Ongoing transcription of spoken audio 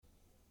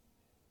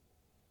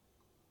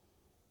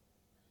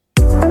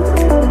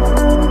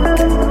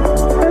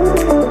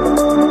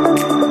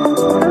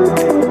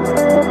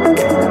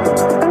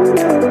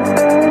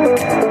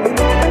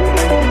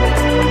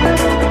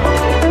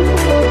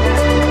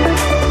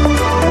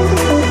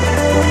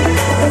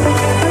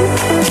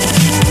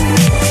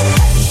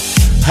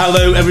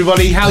Hello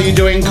everybody, how you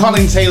doing?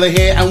 Colin Taylor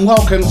here and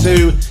welcome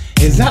to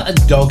Is That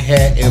a Dog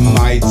Hair in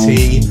My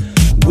Tea?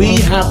 We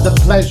have the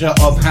pleasure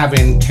of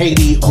having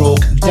Katie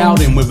Rourke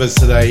Dowding with us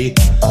today.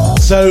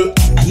 So,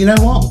 you know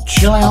what?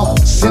 Chill out,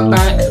 sit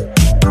back,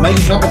 make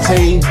a cup of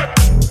tea,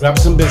 grab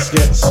some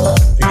biscuits.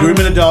 If you're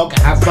grooming a dog,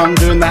 have fun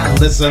doing that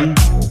and listen.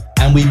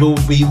 And we will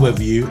be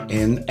with you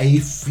in a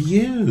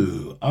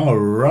few. All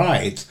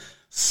right.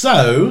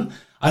 So,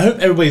 I hope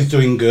everybody's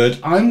doing good.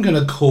 I'm going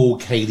to call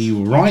Katie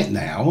right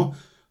now.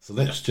 So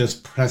let's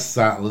just press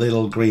that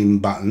little green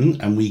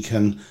button and we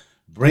can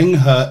bring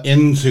her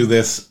into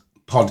this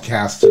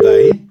podcast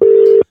today.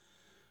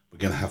 We're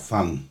going to have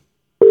fun.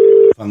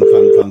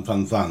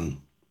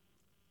 Fun.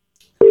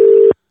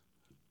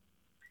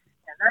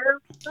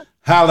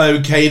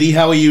 Hello, Katie.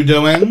 How are you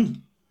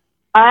doing?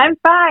 I'm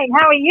fine.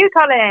 How are you,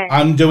 Colin?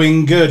 I'm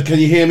doing good. Can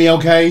you hear me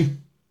okay?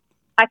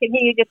 I can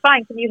hear you just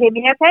fine. Can you hear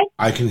me okay?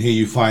 I can hear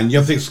you fine. You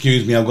have to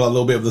excuse me. I've got a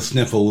little bit of the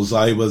sniffles.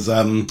 I was,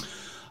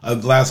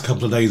 the last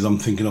couple of days I'm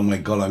thinking, oh my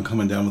God, I'm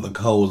coming down with a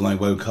cold. And I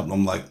woke up and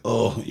I'm like,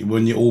 oh,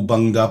 when you're all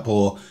bunged up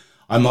or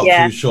I'm not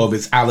too sure if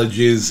it's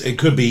allergies. It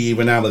could be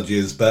even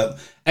allergies. But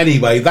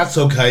anyway, that's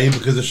okay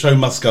because the show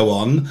must go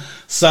on.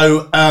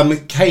 So,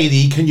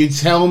 Katie, can you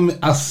tell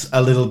us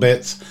a little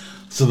bit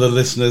so the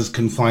listeners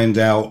can find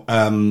out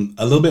a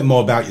little bit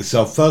more about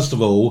yourself? First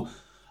of all,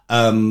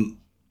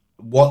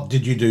 what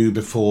did you do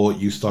before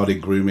you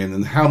started grooming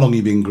and how long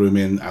you been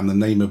grooming and the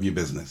name of your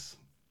business?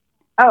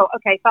 Oh,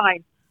 okay,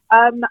 fine.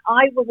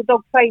 I was a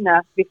dog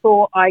trainer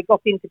before I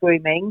got into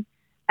grooming,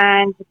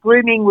 and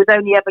grooming was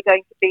only ever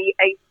going to be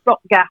a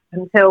stopgap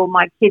until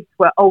my kids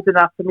were old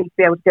enough for me to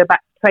be able to go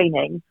back to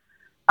training.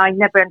 I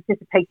never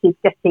anticipated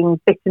getting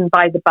bitten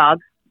by the bug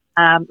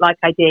like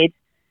I did.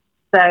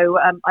 So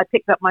I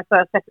picked up my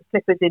first set of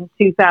slippers in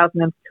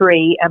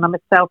 2003 and I'm a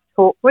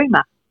self-taught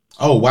groomer.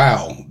 Oh,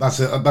 wow. That's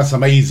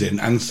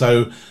amazing. And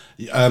so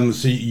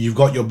you've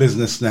got your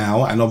business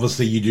now, and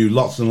obviously you do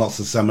lots and lots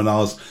of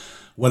seminars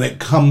when it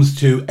comes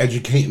to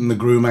educating the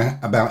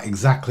groomer about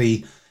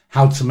exactly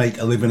how to make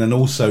a living and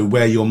also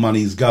where your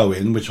money's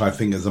going, which I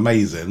think is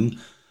amazing.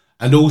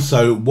 And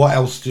also, what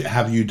else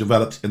have you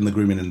developed in the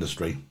grooming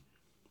industry?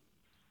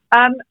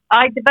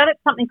 I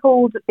developed something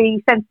called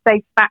the Centre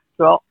Stage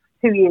Backdrop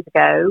 2 years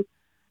ago.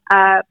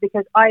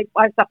 Because I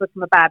suffered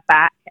from a bad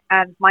back,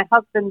 and my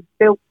husband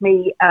built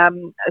me a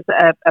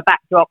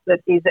backdrop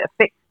that is a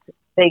fixed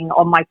thing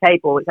on my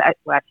table. It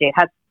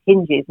has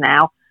hinges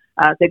now,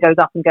 so it goes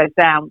up and goes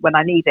down when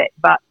I need it.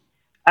 But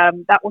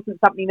that wasn't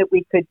something that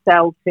we could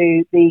sell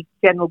to the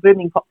general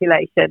grooming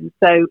population.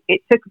 So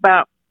it took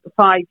about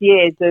 5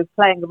 years of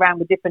playing around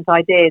with different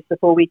ideas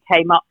before we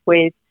came up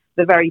with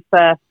the very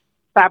first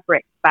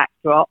fabric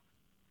backdrop.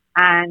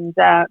 And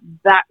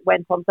that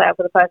went on sale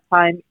for the first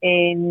time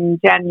in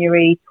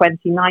January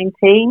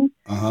 2019.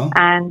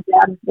 And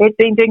it's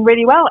been doing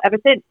really well ever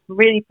since. I'm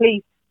really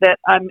pleased that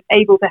I'm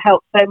able to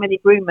help so many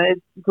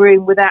groomers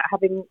groom without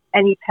having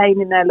any pain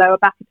in their lower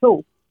back at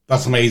all.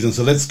 That's amazing.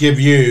 So let's give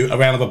you a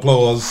round of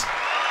applause.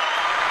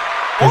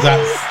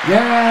 Because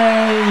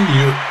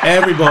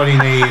everybody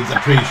needs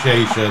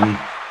appreciation.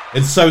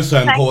 It's so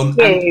important.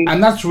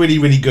 And that's really,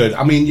 really good.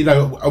 I mean,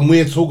 and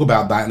we'll talk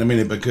about that in a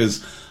minute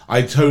because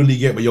I totally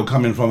get where you're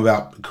coming from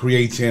about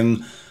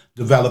creating,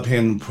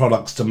 developing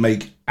products to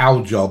make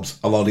our jobs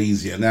a lot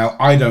easier. Now,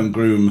 I don't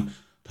groom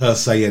per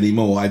se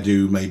anymore. I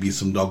do maybe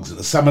some dogs in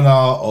a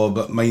seminar,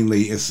 but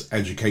mainly it's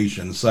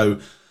education.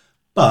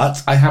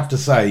 But I have to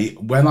say,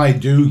 when I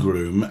do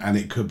groom, and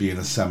it could be in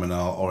a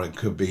seminar or it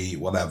could be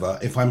whatever,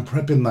 if I'm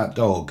prepping that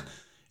dog,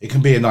 it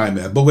can be a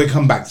nightmare. But we'll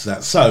come back to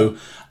that. So,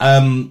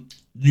 do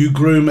you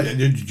groom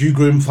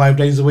 5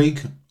 days a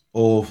week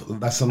or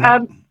less than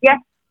that? Yes.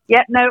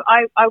 Yeah, no,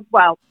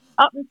 well,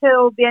 up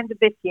until the end of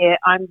this year,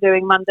 I'm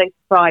doing Monday to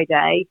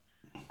Friday.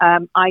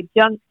 I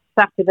jumped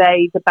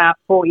Saturdays about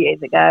 4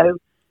 years ago,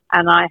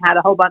 and I had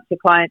a whole bunch of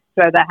clients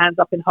throw their hands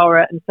up in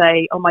horror and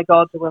say, oh my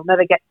God, we'll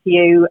never get to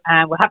you,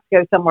 and we'll have to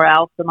go somewhere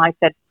else. And I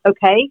said,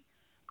 okay.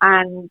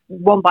 And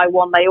one by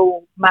one, they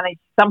all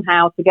managed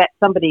somehow to get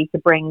somebody to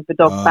bring the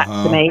dog back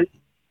to me.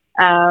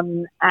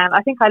 And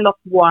I think I lost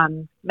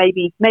one,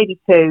 maybe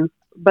two,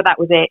 but that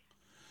was it.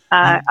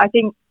 I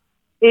think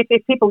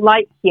if people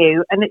like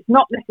you, and it's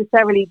not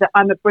necessarily that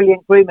I'm a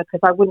brilliant groomer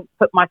because I wouldn't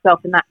put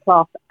myself in that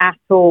class at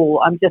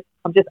all. I'm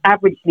just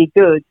averagely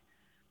good.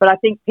 But I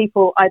think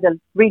people either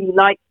really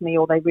like me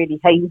or they really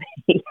hate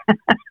me.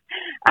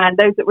 And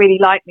those that really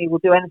like me will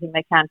do anything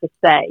they can to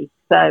stay.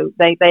 So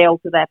they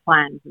alter their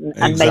plans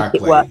and make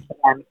it work for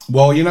them.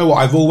 Well, you know what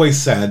I've always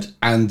said,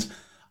 and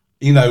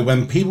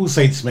when people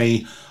say to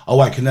me,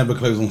 oh, I can never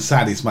close on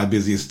Saturday, it's my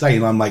busiest day.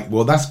 And I'm like,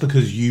 well, that's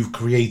because you've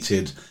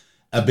created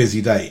a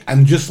busy day.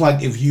 And just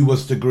like if you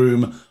was to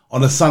groom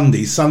on a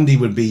Sunday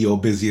would be your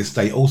busiest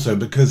day also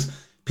because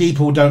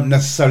people don't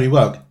necessarily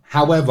work.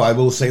 However, I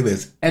will say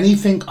this,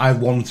 anything I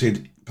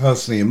wanted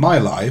personally in my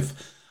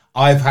life,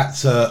 I've had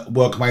to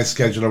work my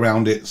schedule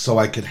around it so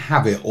I could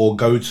have it or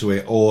go to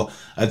it or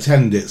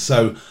attend it.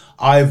 So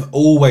I've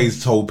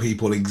always told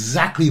people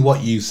exactly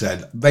what you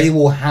said. They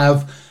will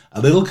have a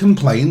little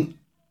complaint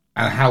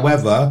And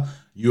however,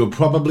 you will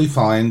probably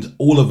find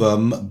all of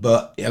them,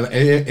 but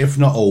if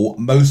not all,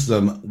 most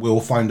of them will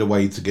find a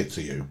way to get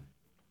to you.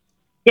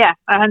 Yeah,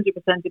 I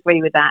 100%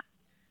 agree with that.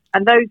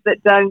 And those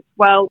that don't,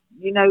 well,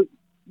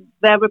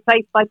 they're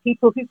replaced by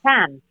people who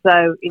can.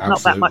 So it's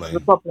not that much of a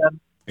problem.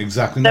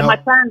 Exactly. So my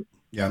plan,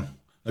 yeah.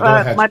 No, go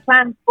ahead. my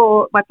plan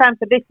for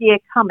this year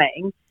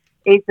coming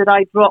is that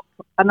I drop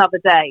another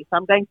day. So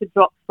I'm going to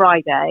drop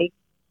Friday,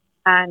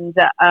 and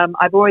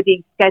I've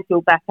already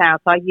scheduled that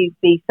out. I use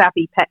the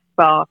Savvy Pet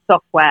Spa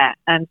software,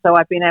 and so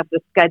I've been able to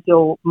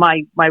schedule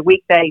my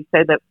weekdays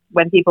so that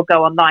when people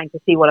go online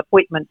to see what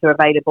appointments are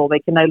available, they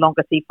can no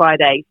longer see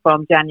Fridays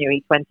from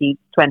January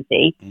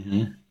 2020.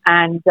 Mm-hmm.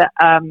 And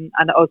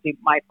obviously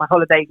my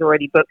holiday's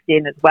already booked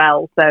in as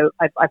well. So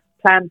I've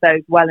planned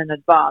those well in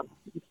advance.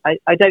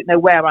 I don't know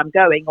where I'm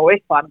going or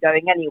if I'm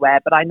going anywhere,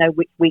 but I know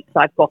which weeks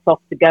I've got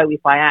off to go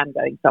if I am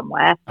going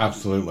somewhere.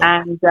 Absolutely.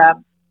 And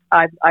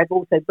I've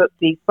also booked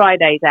these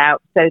Fridays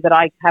out so that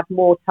I have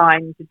more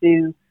time to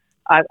do.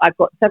 I've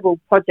got several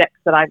projects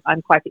that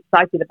I'm quite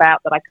excited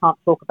about that I can't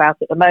talk about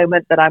at the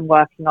moment that I'm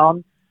working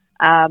on.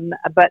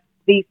 But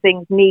these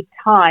things need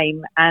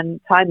time, and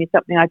time is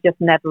something I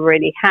just never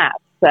really have.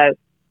 So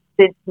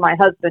since my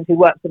husband, who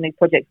works on these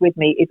projects with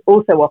me, is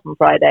also off on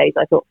Fridays,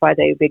 I thought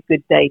Friday would be a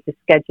good day to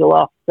schedule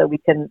off so we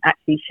can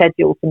actually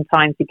schedule some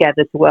time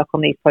together to work on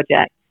these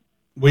projects.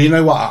 Well, you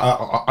know what?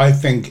 I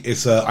think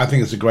it's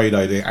a great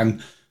idea.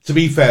 And to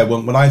be fair,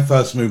 when I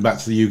first moved back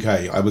to the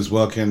UK, I was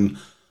working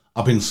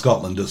up in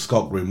Scotland at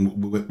Scotgroom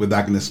with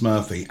Agnes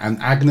Murphy.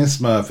 And Agnes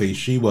Murphy,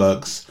 she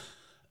works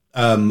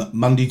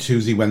Monday,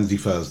 Tuesday, Wednesday,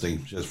 Thursday.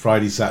 She has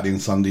Friday, Saturday,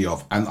 and Sunday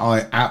off. And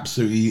I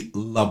absolutely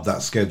love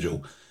that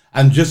schedule.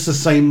 And just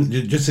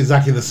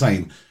exactly the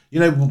same.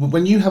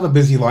 When you have a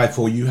busy life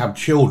or you have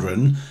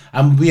children,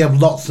 and we have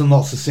lots and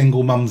lots of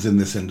single mums in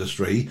this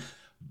industry,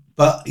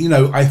 but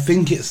I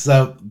think it's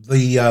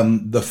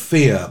the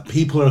fear.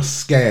 People are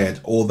scared,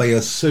 or they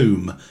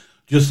assume,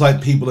 just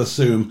like people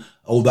assume,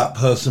 oh, that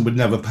person would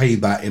never pay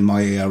that in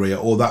my area,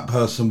 or that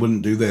person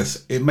wouldn't do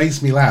this. It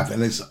makes me laugh,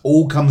 and it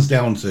all comes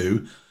down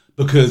to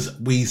because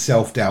we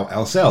self-doubt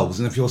ourselves.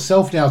 And if you're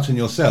self-doubting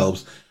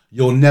yourselves,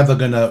 you're never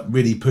going to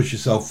really push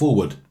yourself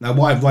forward. Now,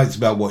 what I've liked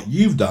about what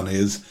you've done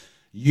is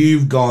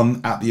you've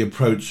gone at the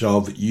approach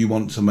of you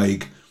want to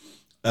make,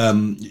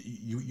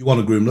 you want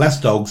to groom less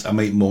dogs and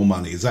make more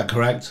money. Is that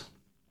correct?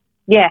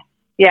 Yeah.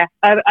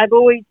 I've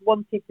always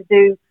wanted to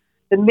do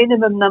the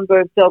minimum number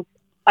of dogs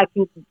I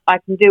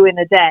can do in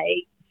a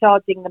day,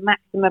 charging the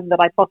maximum that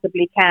I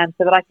possibly can,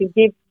 so that I can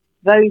give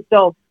those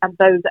dogs and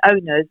those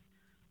owners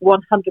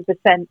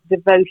 100%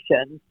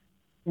 devotion,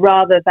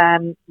 rather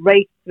than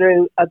race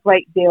through a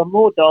great deal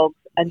more dogs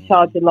and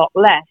charge a lot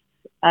less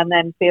and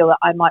then feel that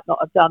I might not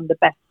have done the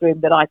best groom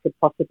that I could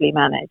possibly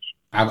manage.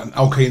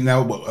 Okay,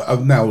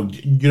 now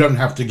you don't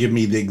have to give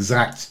me the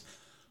exact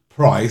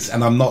price,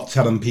 and I'm not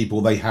telling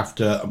people they have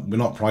to, we're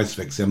not price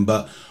fixing,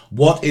 but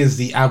what is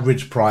the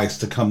average price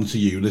to come to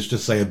you? Let's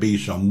just say a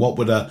Bichon. What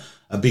would a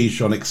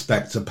Bichon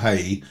expect to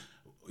pay,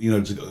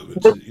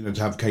 to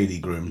have Katie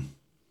groom?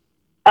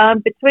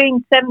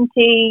 Between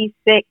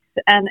 76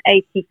 and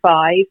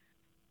 85.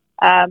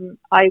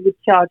 I would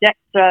charge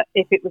extra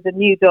if it was a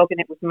new dog and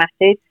it was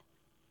matted.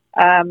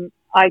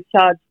 I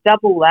charge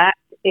double that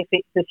if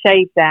it's a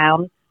shave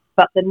down,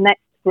 but the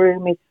next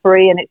groom is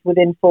free and it's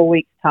within 4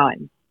 weeks'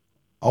 time.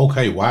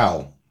 Okay,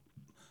 wow.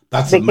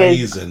 That's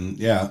amazing.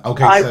 Yeah.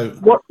 Okay,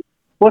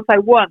 what I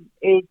want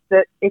is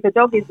that if a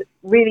dog is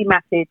really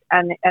matted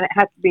and it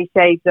has to be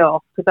shaved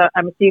off, because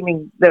I'm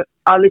assuming that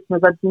our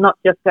listeners are not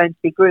just going to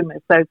be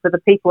groomers. So for the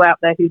people out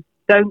there who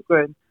don't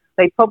groom,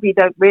 they probably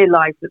don't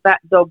realise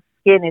that dog's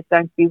skin is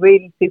going to be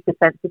really super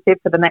sensitive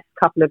for the next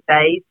couple of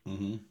days.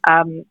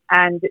 Mm-hmm.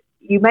 And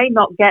you may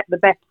not get the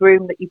best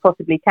groom that you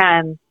possibly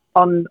can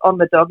on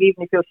the dog,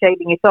 even if you're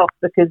shaving it off,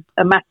 because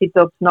a matted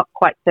dog's not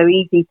quite so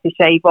easy to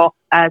shave off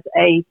as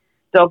a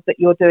dog that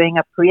you're doing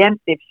a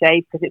preemptive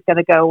shave, because it's going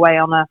to go away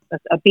on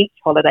a beach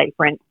holiday,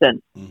 for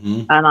instance.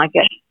 Mm-hmm. And I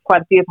get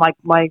quite a few of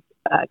my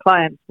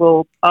clients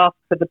will ask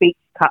for the beach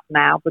cut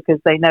now because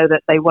they know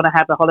that they want to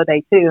have a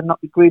holiday too and not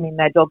be grooming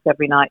their dogs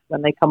every night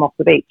when they come off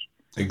the beach.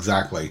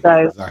 Exactly.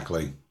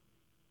 Exactly.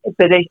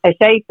 But a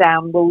shave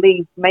down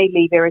may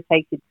leave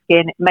irritated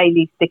skin. It may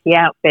leave sticky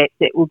outfits.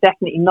 It will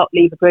definitely not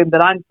leave a groom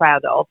that I'm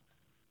proud of.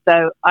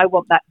 So I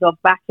want that dog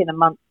back in a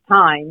month's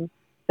time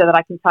so that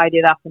I can tidy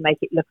it up and make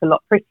it look a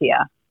lot prettier.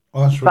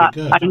 Oh, that's really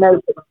good.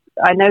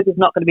 I know there's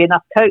not going to be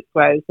enough coat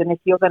growth, and if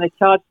you're going to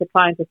charge the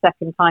client a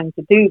second time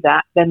to do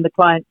that, then the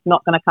client's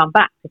not going to come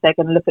back because they're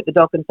going to look at the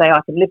dog and say,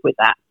 I can live with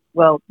that.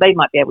 Well, they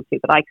might be able to,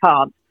 but I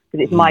can't,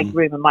 because it's my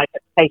groom and my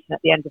reputation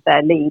at the end of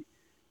their lead.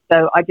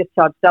 So I just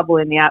charge double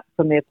on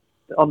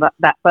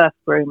that first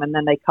groom, and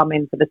then they come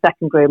in for the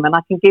second groom, and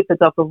I can give the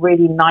dog a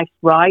really nice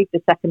ride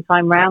the second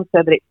time round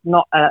so that it's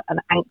not an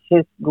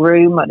anxious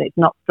groom and it's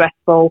not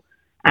stressful.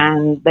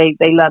 And they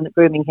learn that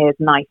grooming here is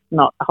nice,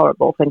 not a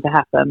horrible thing to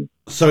happen.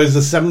 So is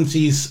the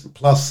 70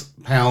 plus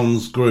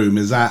pounds groom,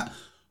 is that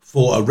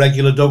for a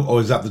regular dog,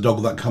 or is that the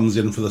dog that comes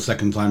in for the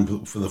second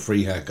time for the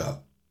free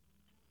haircut?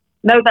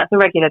 No, that's a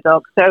regular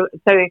dog. So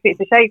if it's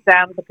a shave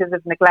down because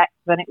of neglect,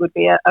 then it would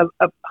be a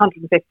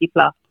 150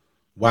 plus.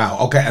 Wow.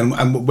 Okay.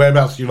 And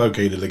whereabouts are you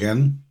located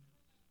again?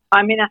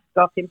 I'm in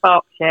Ascot in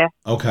Berkshire.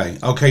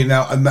 Okay.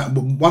 Now,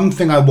 one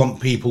thing I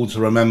want people to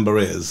remember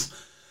is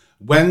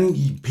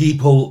when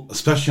people,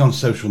 especially on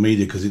social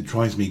media, because it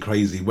drives me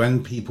crazy,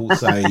 when people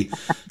say,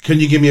 "Can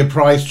you give me a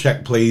price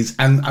check, please?"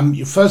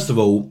 And first of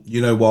all,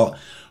 you know what?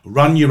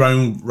 Run your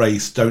own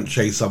race. Don't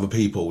chase other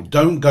people.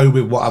 Don't go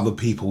with what other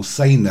people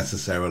say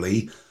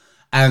necessarily.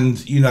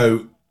 And, you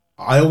know,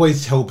 I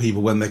always tell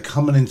people when they're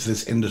coming into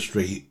this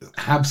industry,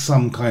 have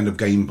some kind of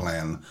game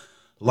plan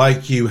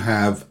like you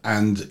have.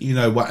 And, you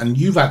know what? And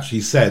you've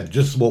actually said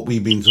just what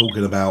we've been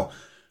talking about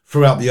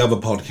throughout the other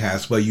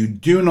podcasts, where you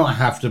do not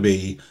have to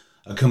be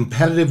a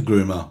competitive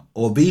groomer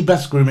or the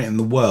best groomer in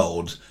the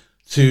world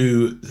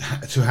to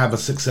have a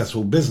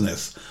successful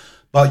business.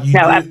 But you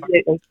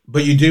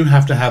do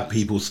have to have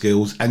people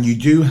skills, and you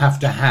do have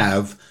to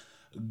have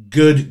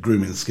good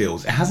grooming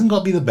skills. It hasn't got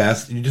to be the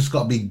best. You just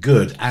got to be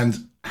good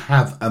and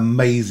have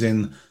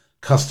amazing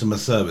customer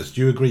service.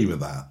 Do you agree with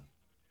that?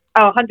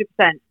 Oh,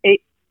 100%.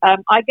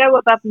 I go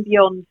above and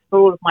beyond for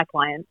all of my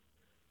clients.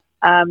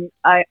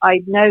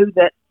 I know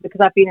that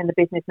because I've been in the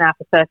business now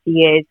for 30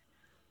 years,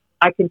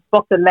 I can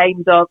spot a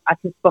lame dog. I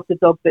can spot a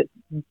dog that's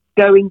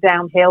going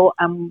downhill,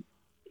 and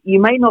you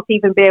may not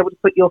even be able to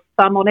put your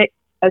thumb on it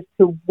as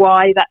to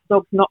why that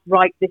dog's not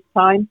right this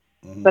time.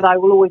 Mm-hmm. But I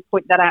will always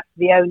point that out to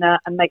the owner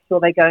and make sure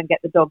they go and get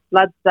the dog's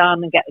bloods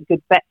done and get a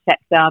good vet check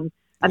done.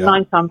 And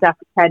 9 times out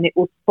of 10, it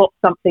will spot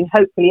something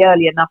hopefully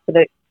early enough for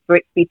it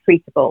to be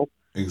treatable.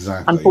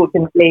 Exactly.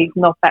 Unfortunately,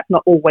 that's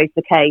not always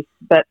the case.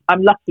 But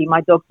I'm lucky my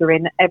dogs are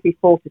in every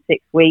 4 to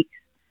 6 weeks.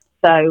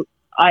 So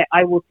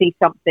I will see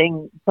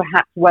something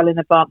perhaps well in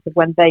advance of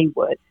when they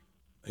would.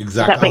 Exactly. Does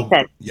that make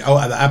sense? Oh,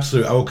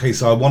 absolutely. Okay,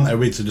 so I want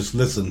everybody to just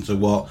listen to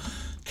what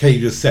Kay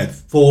just said,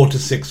 4 to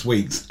 6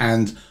 weeks,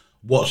 and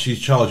what she's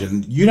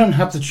charging. You don't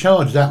have to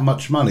charge that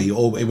much money,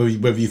 or whether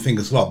you think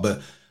it's a lot,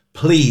 but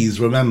please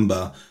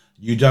remember,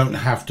 you don't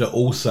have to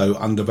also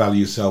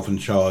undervalue yourself and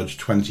charge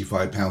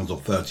 £25 or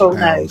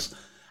 £30. No.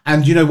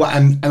 And you know what?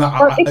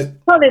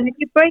 Colin, if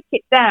you break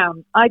it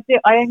down, I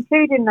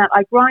include in that,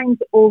 I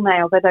grind all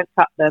nails, I don't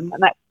cut them,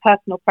 and that's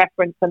personal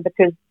preference, and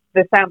because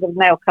the sound of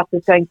nail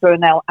cutters going through a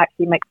nail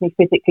actually makes me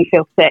physically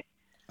feel sick.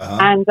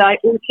 And I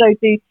also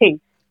do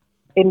teeth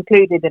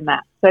included in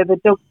that. So the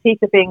dog's teeth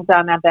are being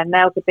done and their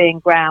nails are being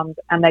ground,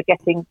 and they're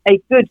getting a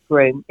good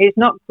groom. It's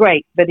not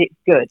great, but it's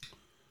good.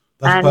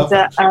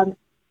 That's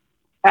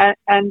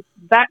and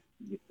that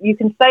you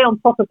can stay on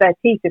top of their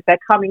teeth if they're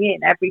coming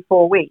in every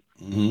 4 weeks.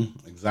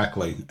 Mm-hmm,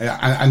 exactly.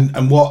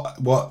 And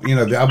what you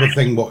know, the other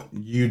thing, what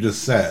you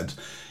just said,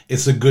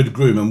 it's a good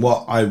groom, and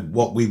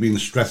what we've been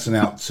stressing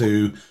out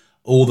to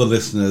all the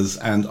listeners,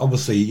 and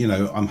obviously, you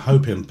know, I'm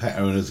hoping pet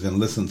owners are going to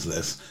listen to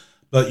this.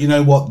 But you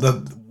know what,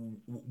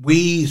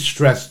 we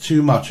stress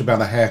too much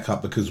about a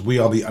haircut because we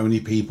are the only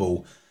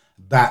people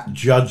that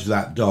judge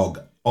that dog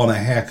on a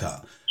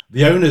haircut.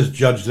 The owners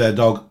judge their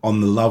dog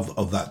on the love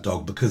of that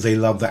dog because they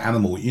love the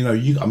animal. You know,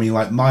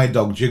 like my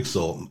dog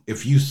Jigsaw,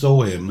 if you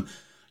saw him,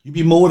 you'd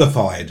be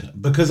mortified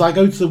because I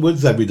go to the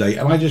woods every day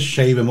and I just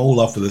shave him all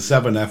off with a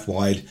 7F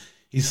wide.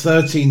 He's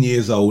 13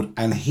 years old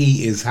and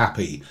he is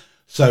happy.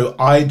 So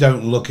I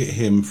don't look at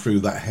him through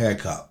that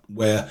haircut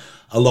where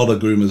a lot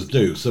of groomers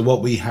do. So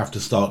what we have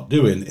to start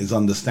doing is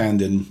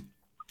understanding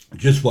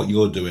just what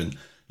you're doing.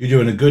 You're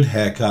doing a good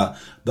haircut.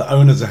 The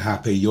owners are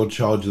happy. You're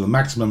charging the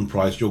maximum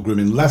price. You're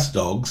grooming less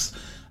dogs.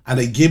 And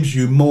it gives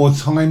you more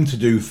time to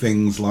do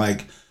things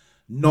like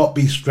not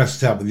be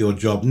stressed out with your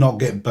job, not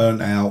get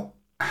burnt out,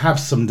 have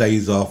some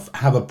days off,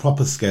 have a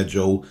proper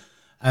schedule,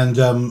 and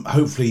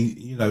hopefully,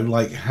 you know,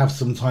 like have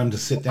some time to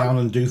sit down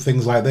and do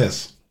things like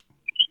this.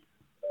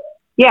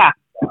 Yeah,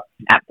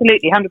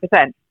 absolutely,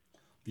 100%.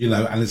 You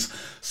know, and it's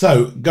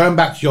so going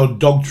back to your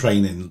dog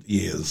training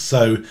years.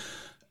 So,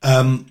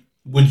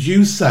 would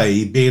you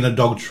say being a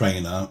dog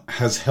trainer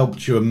has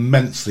helped you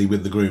immensely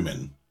with the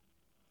grooming?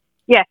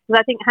 Yes, because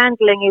I think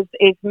handling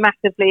is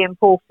massively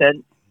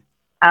important.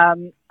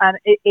 And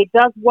it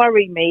does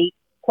worry me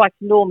quite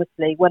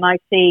enormously when I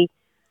see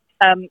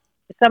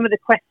some of the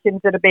questions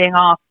that are being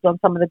asked on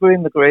some of the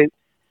groomer groups,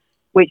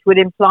 which would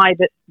imply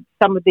that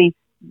some of these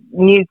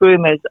new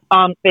groomers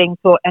aren't being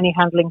taught any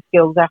handling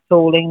skills at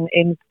all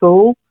in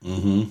school.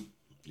 Mm-hmm.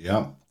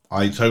 Yeah,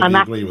 I totally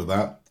agree with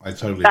that.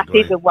 That agree. That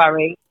is a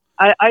worry.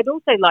 I'd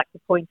also like to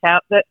point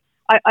out that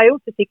I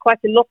also see quite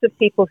a lot of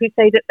people who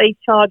say that they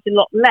charge a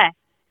lot less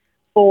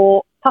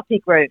for puppy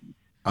grooms.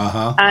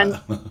 And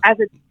as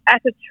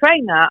a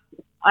trainer,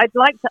 I'd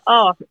like to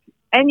ask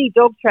any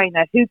dog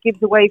trainer who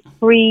gives away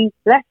free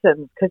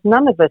lessons, because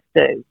none of us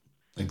do.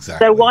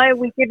 Exactly. So why are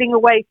we giving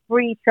away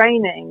free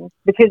training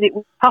because it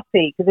was a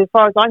puppy? Because as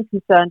far as I'm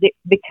concerned,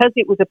 because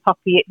it was a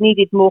puppy, it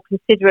needed more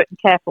considerate and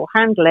careful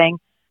handling,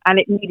 and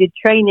it needed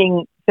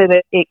training so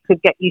that it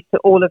could get used to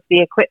all of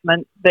the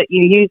equipment that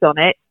you use on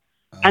it.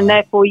 And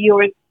therefore,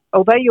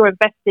 although you're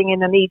investing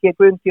in an easier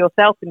groom for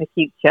yourself in the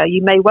future,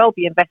 you may well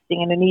be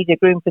investing in an easier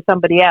groom for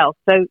somebody else.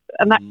 So,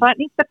 and that client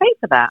needs to pay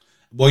for that.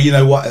 Well, you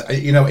know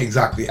what? You know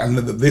exactly. And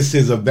this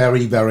is a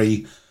very,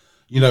 very,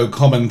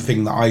 common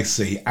thing that I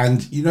see.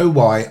 And you know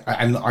why?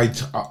 And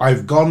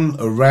I've gone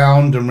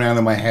around and round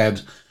in my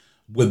head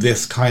with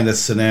this kind of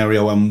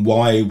scenario and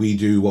why we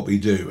do what we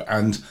do.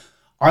 And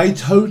I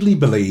totally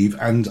believe,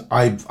 and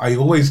I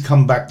always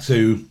come back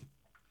to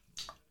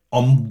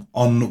on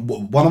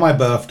one of my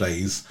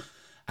birthdays,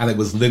 and it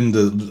was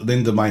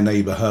Linda, my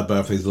neighbour. Her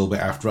birthday's a little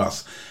bit after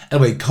us.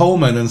 Anyway,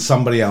 Coleman and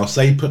somebody else,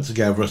 they put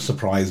together a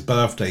surprise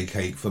birthday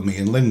cake for me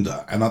and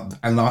Linda,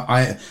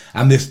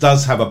 and this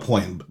does have a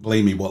point.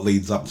 Believe me, what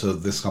leads up to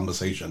this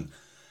conversation.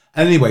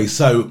 Anyway,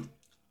 so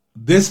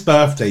this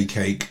birthday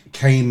cake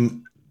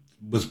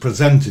was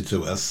presented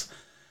to us,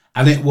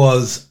 and it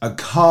was a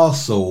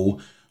castle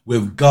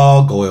with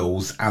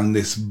gargoyles and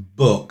this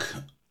book,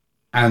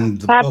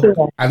 and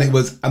and it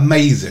was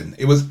amazing.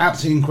 It was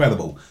absolutely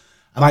incredible.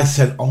 And I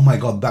said, "Oh my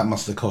God, that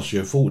must have cost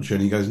you a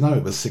fortune." He goes, "No,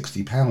 it was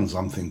 £60."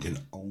 I'm thinking,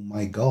 "Oh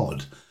my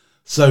God!"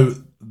 So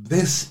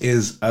this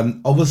is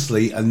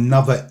obviously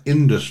another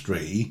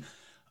industry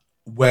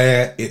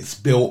where it's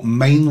built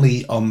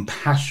mainly on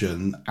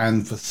passion,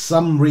 and for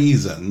some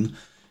reason,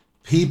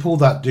 people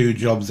that do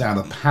jobs out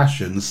of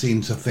passion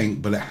seem to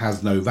think, but it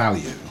has no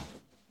value.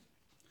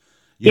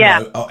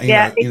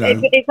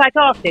 It's like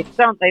artists,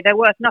 aren't they? They're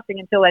worth nothing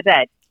until they're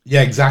dead.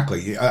 Yeah,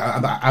 exactly.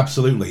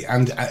 Absolutely.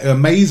 And it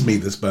amazed me,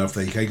 this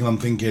birthday cake, and I'm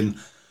thinking,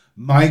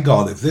 my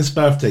God, if this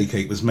birthday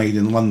cake was made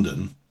in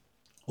London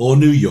or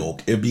New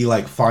York, it'd be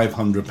like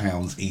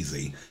 £500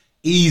 easy.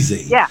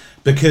 Easy. Yeah.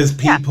 Because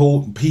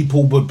people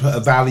would put a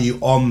value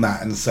on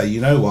that and say,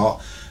 you know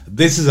what,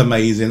 this is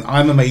amazing,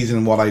 I'm amazing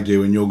in what I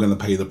do, and you're going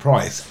to pay the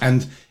price.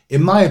 And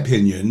in my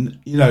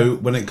opinion,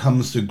 when it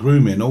comes to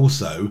grooming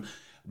also,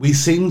 we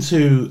seem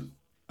to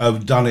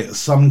have done it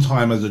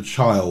sometime as a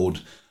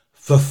child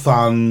for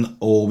fun,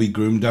 or we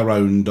groomed our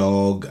own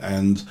dog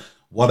and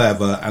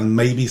whatever, and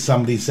maybe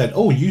somebody said,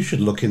 "Oh, you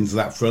should look into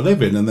that for a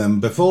living," and then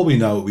before we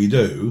know what we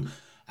do,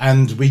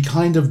 and we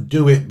kind of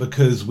do it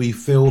because we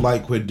feel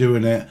like we're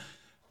doing it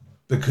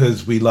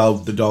because we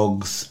love the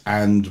dogs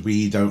and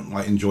we don't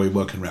enjoy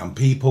working around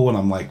people. And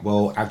I'm like,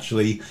 well,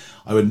 actually,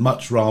 I would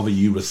much rather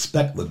you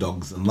respect the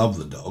dogs and love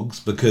the dogs,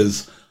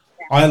 because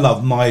I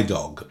love my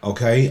dog,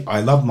 okay?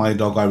 I love my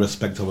dog, I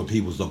respect other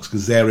people's dogs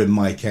because they're in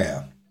my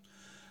care.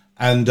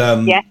 And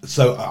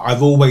so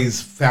I've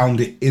always found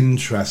it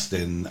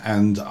interesting,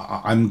 and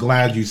I'm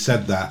glad you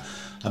said that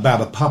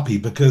about a puppy,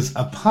 because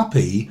a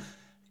puppy,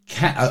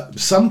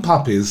 some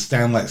puppies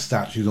stand like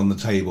statues on the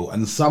table,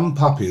 and some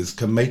puppies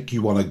can make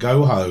you want to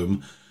go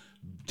home,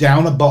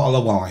 down a bottle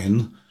of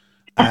wine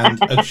and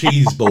a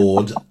cheese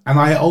board. And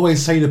I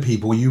always say to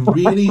people, you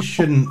really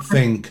shouldn't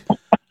think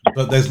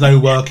that there's no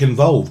work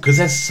involved, because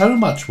there's so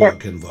much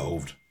work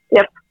involved.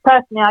 Yep.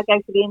 Personally, I go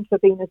for the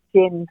intravenous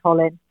gin,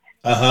 Colin.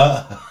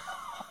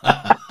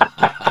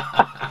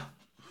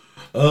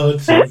 Oh,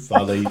 too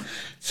funny.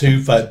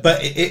 But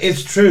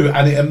it's true,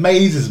 and it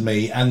amazes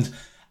me, and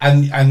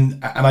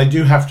I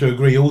do have to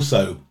agree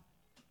also.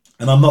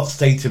 And I'm not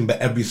stating that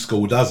every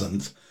school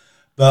doesn't,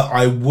 but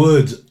I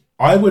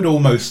would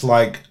almost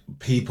like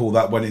people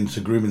that went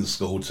into grooming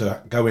school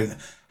to go in,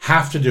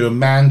 have to do a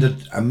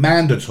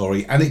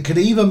mandatory, and it could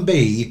even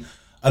be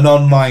an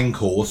online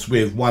course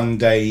with one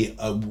day,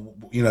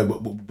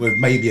 with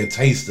maybe a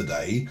taster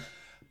day.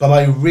 But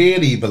I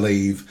really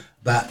believe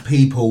that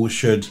people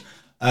should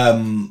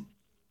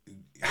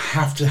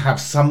have to have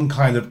some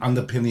kind of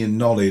underpinning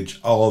knowledge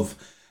of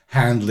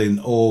handling,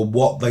 or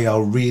what they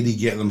are really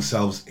getting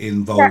themselves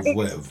involved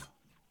with.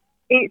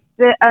 It's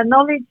a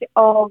knowledge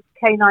of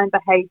canine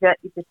behaviour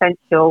is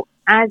essential,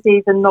 as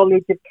is a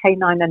knowledge of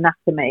canine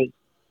anatomy.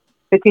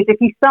 Because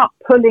if you start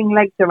pulling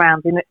legs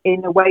around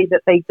in a way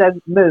that they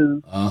don't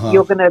move,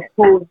 you're going to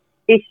cause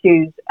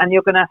issues, and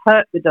you're going to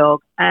hurt the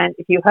dog. And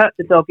if you hurt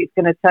the dog, it's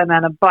going to turn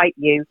around and bite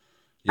you.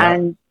 Yeah.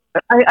 And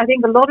I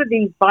think a lot of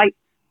these bites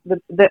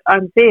that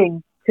I'm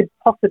seeing could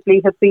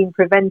possibly have been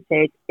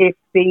prevented if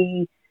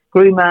the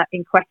groomer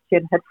in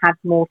question had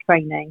more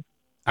training.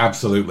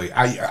 Absolutely.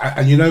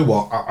 And you know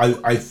what?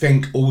 I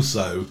think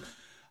also,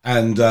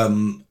 and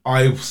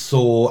I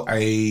saw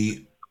a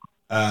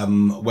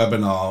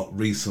webinar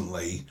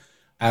recently,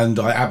 and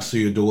I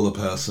absolutely adore the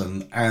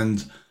person,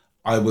 and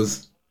I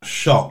was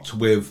shocked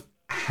with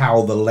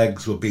how the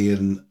legs were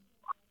being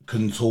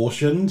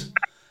contortioned.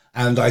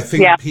 And I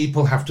think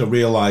people have to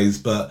realize,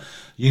 but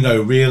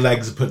rear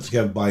legs are put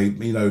together by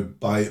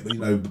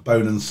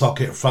bone and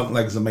socket. Front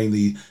legs are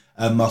mainly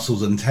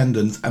muscles and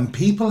tendons, and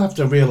people have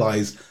to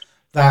realize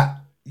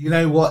that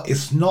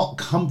it's not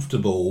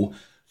comfortable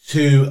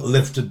to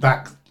lift a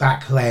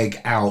back leg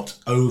out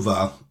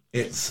over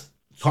its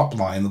top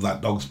line of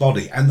that dog's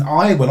body. And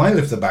when I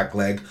lift the back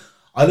leg,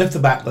 I lift the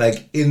back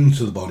leg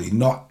into the body,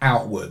 not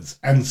outwards.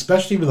 And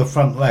especially with the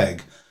front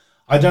leg,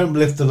 I don't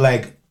lift the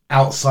leg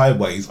out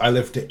sideways. I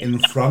lift it in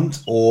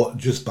front or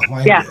just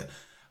behind it.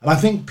 And I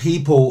think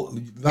people,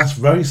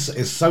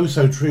 it's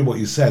so true what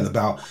you said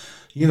about,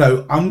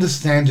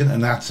 understanding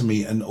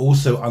anatomy, and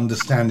also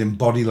understanding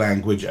body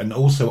language, and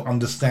also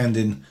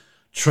understanding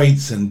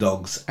traits in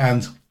dogs.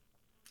 And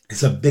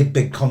it's a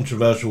big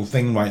controversial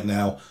thing right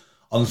now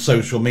on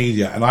social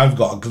media, and I've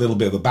got a little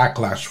bit of a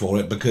backlash for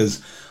it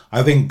because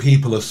I think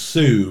people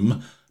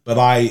assume that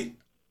I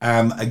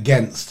am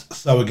against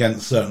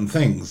certain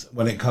things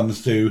when it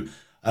comes to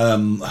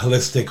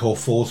holistic or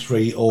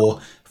force-free or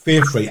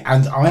fear-free,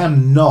 and I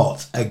am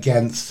not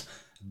against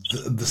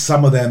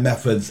some of their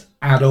methods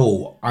at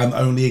all. I'm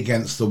only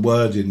against the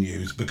wording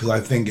used because I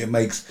think it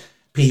makes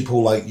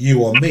people like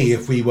you or me,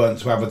 if we weren't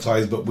to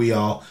advertise but we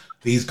are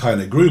these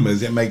kind of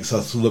groomers, it makes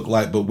us look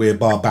like but we're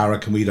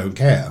barbaric and we don't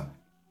care.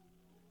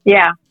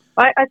 Yeah,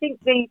 I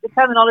think the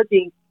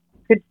terminology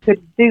could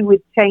do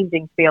with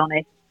changing, to be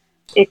honest.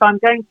 If I'm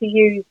going to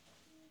use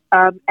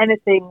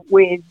anything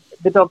with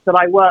the dogs that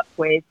I work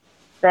with,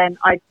 then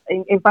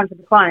in front of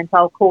the client,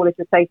 I'll call it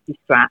a safety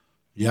strap.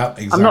 Yeah,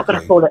 exactly. I'm not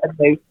going to call it a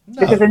noose,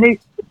 because a noose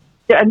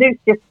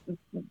just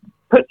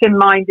puts in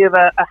mind of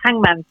a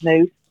hangman's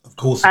noose. Of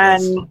course,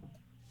 and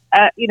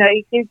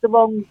it gives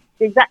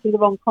exactly the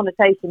wrong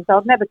connotation. So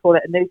I'd never call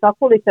it a noose. I'll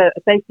call it a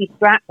safety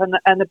strap, and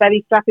the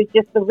belly strap is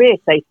just the rear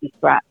safety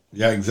strap.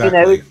 Yeah,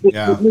 exactly.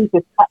 It needs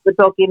to strap the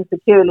dog in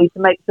securely to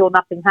make sure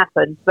nothing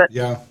happens. But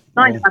 9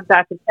 times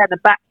out of 10, a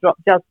backdrop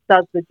just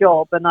does the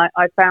job. And I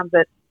found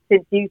that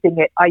since using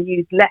it, I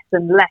use less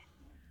and less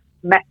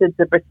methods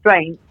of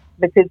restraint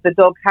because the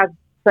dog has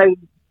so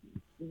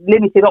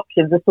limited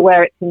options as to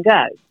where it can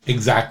go.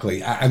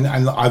 Exactly. And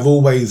I've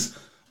always,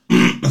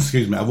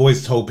 I've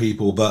always told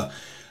people that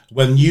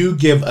when you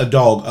give a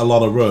dog a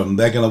lot of room,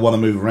 they're going to want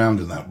to move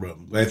around in that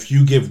room. Where if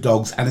you give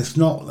dogs, and this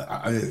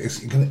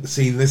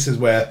is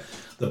where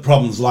the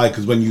problems lie,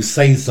 because when you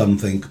say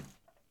something,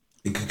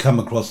 it can come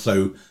across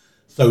so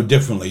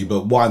differently.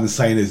 But what I'm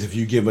saying is, if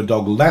you give a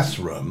dog less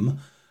room,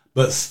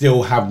 but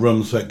still have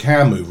room so it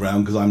can move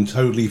around, because I'm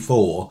totally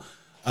for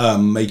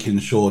making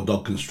sure a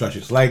dog can stretch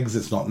its legs.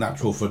 It's not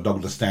natural for a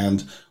dog to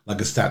stand like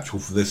a statue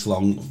for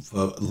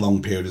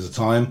long periods of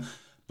time.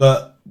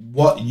 But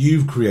what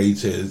you've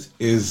created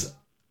is,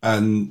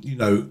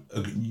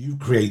 you've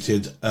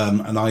created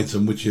an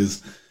item which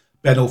is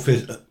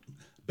beneficial,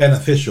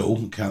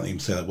 can't even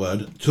say that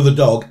word, to the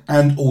dog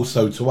and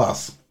also to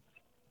us.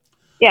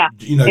 Yeah,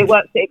 it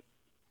works.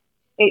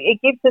 It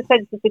gives a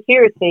sense of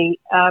security,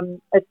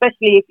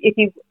 especially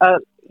if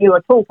you're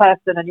a tall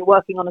person and you're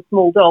working on a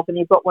small dog and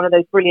you've got one of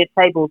those brilliant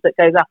tables that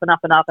goes up and up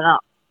and up and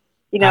up.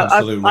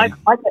 I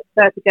get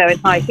vertigo in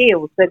high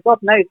heels, so God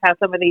knows how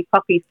some of these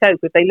puppies cope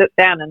if they look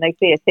down and they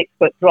see a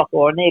 6-foot drop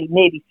or a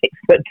nearly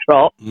 6-foot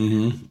drop.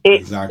 Mm-hmm.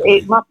 Exactly.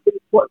 It must be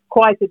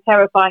quite a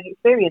terrifying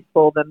experience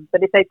for them.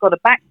 But if they've got a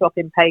backdrop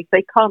in place,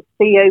 they can't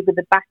see over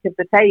the back of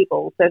the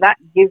table, so that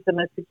gives them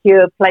a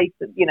secure place,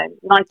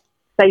 nice,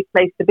 safe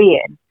place to be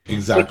in.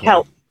 Exactly. Which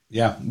helps.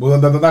 Yeah,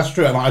 well, that's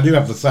true. And I do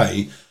have to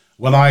say,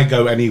 when I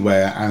go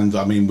anywhere, and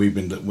I mean,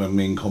 when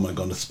me and Coleman have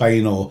gone to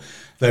Spain or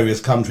various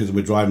countries, and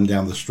we're driving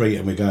down the street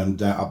and we're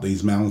going up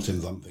these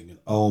mountains, I'm thinking,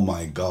 oh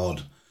my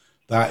God,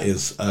 that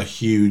is a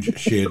huge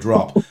sheer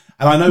drop. And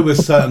I know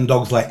with certain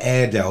dogs like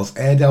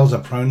Airedales are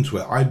prone to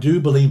it. I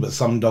do believe that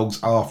some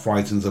dogs are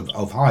frightened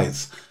of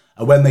heights.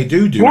 And when they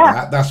do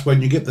that, that's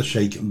when you get the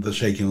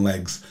shaking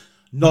legs.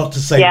 Not to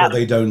say that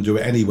they don't do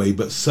it anyway,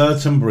 but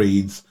certain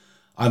breeds,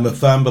 I'm a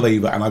firm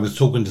believer, and I was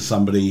talking to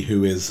somebody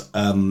who is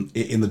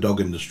in the dog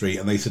industry,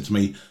 and they said to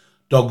me,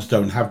 dogs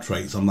don't have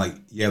traits. I'm like,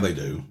 yeah, they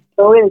do.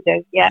 Oh, really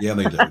do, yeah. Yeah,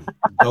 they do.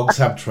 Dogs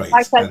have traits.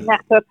 I've taken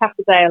that to a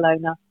Papadale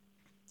owner.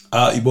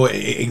 Well,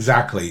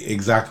 exactly. And,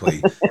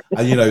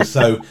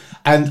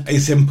 and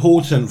it's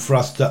important for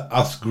us,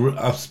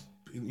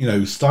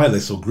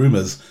 stylists or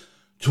groomers,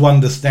 to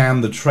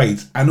understand the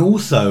traits, and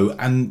also,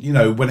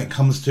 when it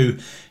comes to,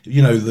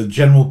 the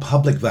general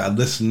public that are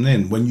listening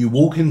in, when you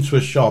walk into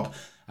a shop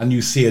and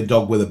you see a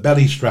dog with a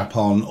belly strap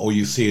on, or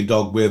you see a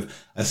dog with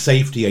a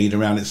safety aid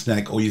around its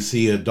neck, or you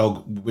see a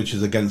dog which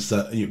is against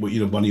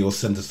one of your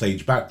center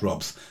stage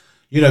backdrops,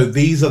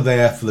 these are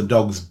there for the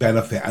dog's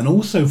benefit, and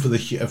also for the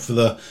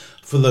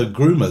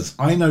groomers.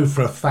 I know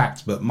for a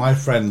fact that my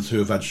friends who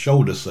have had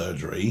shoulder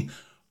surgery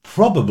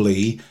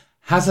probably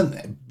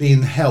hasn't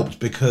been helped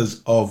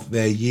because of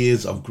their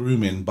years of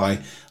grooming by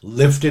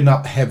lifting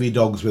up heavy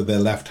dogs with their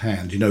left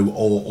hand,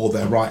 or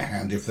their right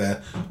hand. If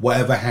they're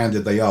whatever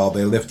handed they are,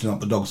 they're lifting up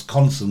the dogs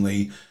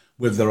constantly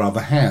with their other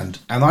hand.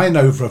 And I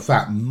know for a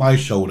fact my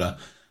shoulder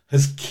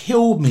has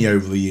killed me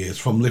over the years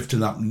from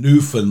lifting up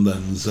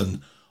Newfoundlands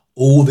and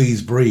all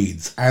these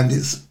breeds. And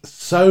it's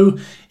so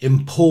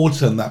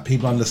important that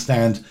people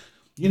understand,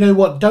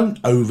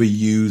 don't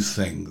overuse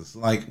things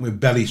like with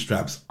belly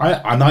straps.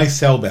 I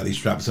sell belly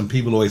straps, and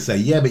people always say,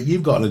 yeah, but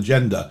you've got an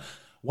agenda.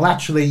 Well,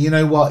 actually, you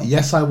know what?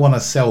 Yes, I want to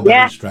sell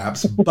belly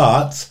straps,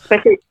 but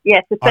to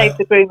save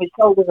the groomer's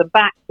shoulders and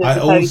backs.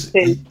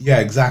 Yeah,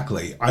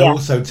 exactly. I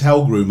also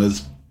tell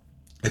groomers,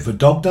 if a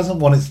dog doesn't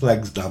want its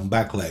legs done,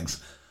 back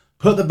legs,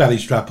 put the belly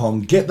strap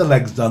on, get the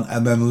legs done,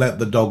 and then let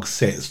the dog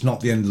sit. It's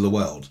not the end of the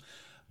world.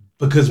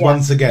 Because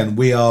once again,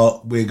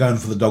 we're going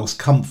for the dog's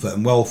comfort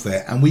and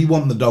welfare, and we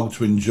want the dog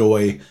to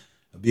enjoy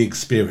the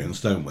experience,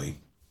 don't we?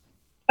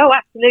 Oh,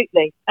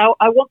 absolutely.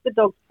 I want the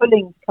dog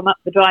pulling to come up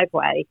the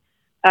driveway,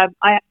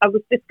 I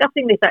was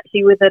discussing this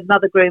actually with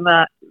another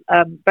groomer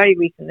very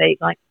recently,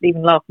 like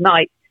even last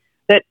night,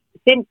 that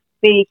since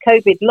the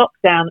COVID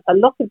lockdown, a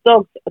lot of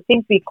dogs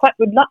seem to be quite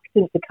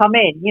reluctant to come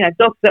in. You know,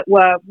 dogs that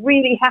were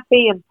really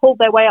happy and pulled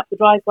their way up the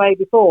driveway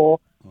before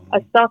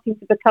are starting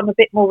to become a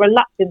bit more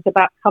reluctant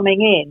about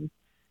coming in.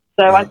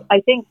 So I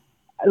think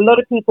a lot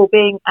of people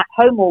being at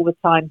home all the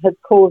time has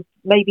caused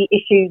maybe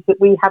issues that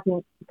we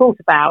haven't thought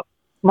about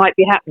might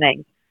be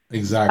happening.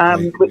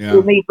 Exactly. Which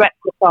will need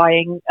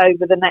rectifying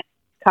over the next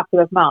couple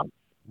of months.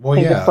 Well,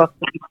 yeah.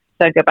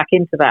 Don't go back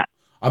into that.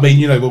 I mean,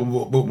 you know,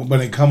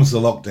 when it comes to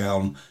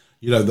lockdown,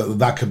 you know,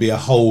 that could be a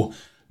whole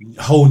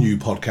new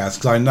podcast,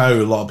 because I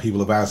know a lot of people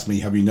have asked me,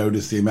 have you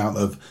noticed the amount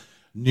of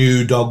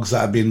new dogs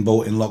that have been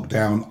bought in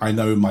lockdown? I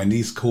know my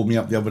niece called me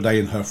up the other day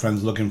and her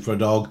friend's looking for a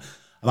dog.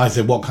 And I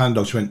said, what kind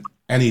of dog? She went,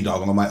 any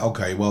dog. And I'm like,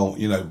 okay, well,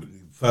 you know,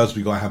 first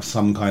we got to have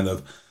some kind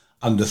of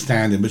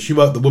understanding.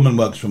 But the woman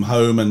works from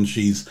home, and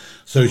she's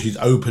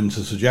open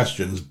to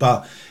suggestions.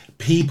 But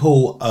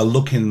people are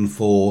looking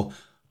for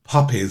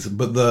puppies,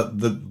 but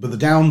the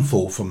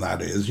downfall from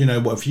that is, you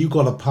know, if you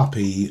got a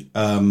puppy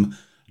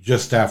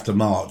just after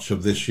March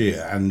of this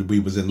year and we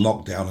was in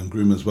lockdown and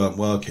groomers weren't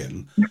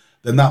working,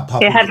 then that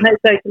puppy... It had no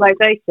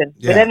socialisation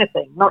with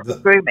anything, not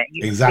just grooming.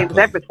 Exactly. It was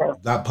everything.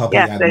 That puppy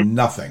had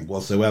nothing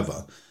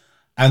whatsoever.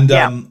 And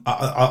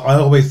I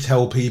always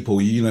tell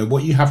people, you know,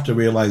 what you have to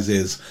realise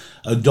is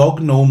a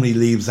dog normally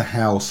leaves a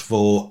house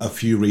for a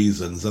few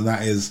reasons, and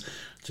that is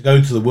to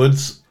go to the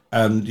woods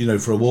and, you know,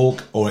 for a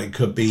walk, or it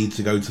could be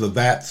to go to the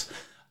vet,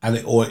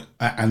 or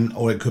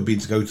it could be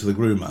to go to the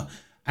groomer.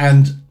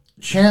 And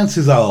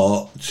chances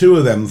are, two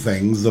of them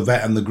things, the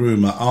vet and the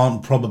groomer,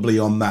 aren't probably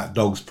on that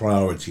dog's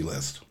priority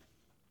list.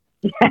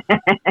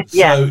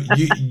 So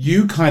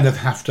you kind of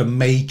have to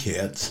make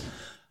it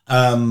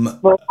an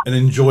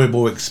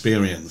enjoyable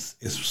experience.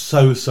 It's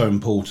so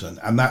important,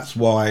 and that's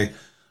why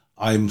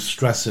I'm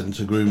stressing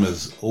to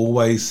groomers,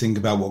 always think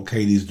about what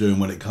Katie's doing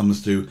when it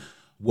comes to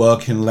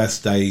working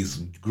less days,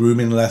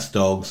 grooming less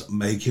dogs,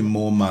 making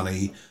more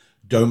money.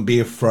 Don't be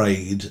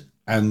afraid.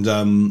 And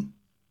I mean,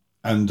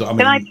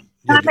 can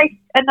I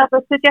make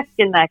another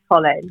suggestion there,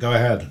 Colin? Go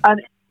ahead.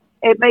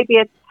 It may be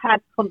a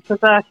tad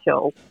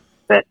controversial,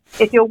 but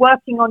if you're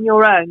working on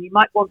your own, you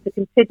might want to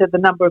consider the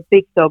number of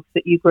big dogs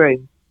that you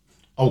groom.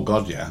 Oh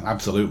God, yeah,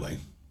 absolutely.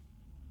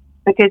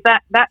 Because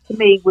that to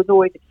me was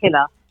always a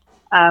killer,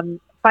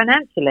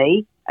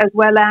 financially as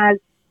well as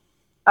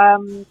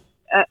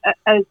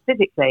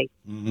physically.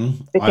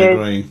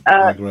 Because,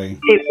 I agree.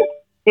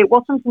 It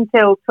wasn't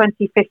until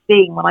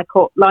 2015 when I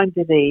caught Lyme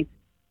disease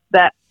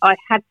that I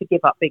had to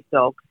give up big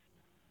dogs,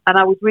 and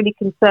I was really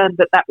concerned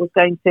that was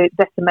going to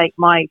decimate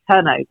my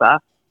turnover.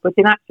 But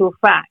in actual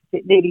fact,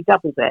 it nearly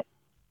doubled it.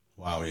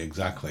 Wow,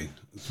 exactly.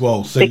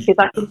 Well, so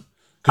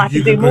because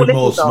you could groom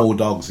more small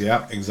dogs.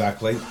 Yeah,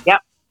 exactly.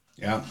 Yep.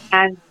 Yeah.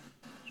 And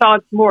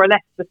charge more or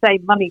less the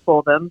same money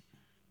for them.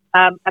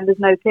 And there's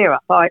no clear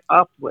up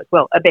afterwards.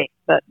 Well, a bit,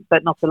 but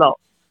not a lot.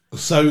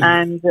 So,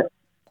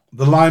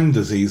 the Lyme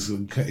disease.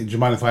 Do you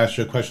mind if I ask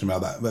you a question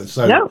about that?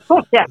 So, no, of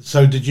course, yeah.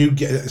 So, did you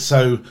get?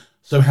 So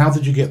how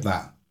did you get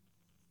that?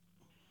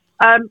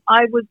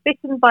 I was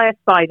bitten by a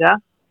spider.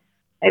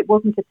 It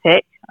wasn't a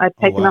tick. I'd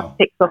taken enough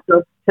ticks off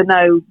to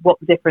know what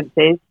the difference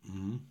is.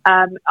 Mm-hmm.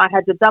 I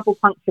had a double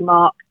puncture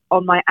mark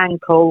on my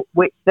ankle,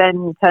 which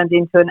then turned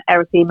into an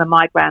erythema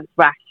migrans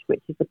rash,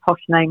 which is the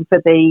posh name for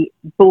the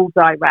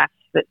bullseye rash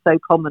that's so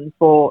common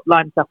for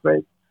Lyme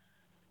sufferers.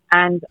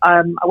 And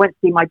I went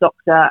to see my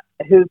doctor,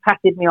 who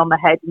patted me on the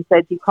head and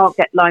said, "You can't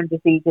get Lyme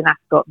disease in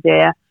Ascot,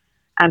 dear,"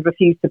 and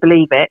refused to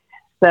believe it.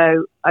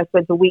 So I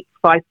spent a week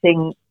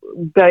fighting,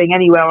 going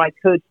anywhere I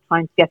could,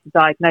 trying to get a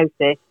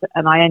diagnosis,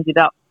 and I ended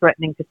up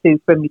threatening to sue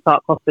Frimley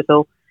Park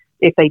Hospital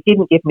if they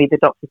didn't give me the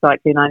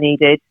doxycycline I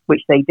needed,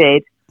 which they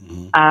did.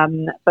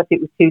 Mm-hmm. But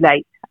it was too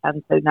late,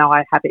 and so now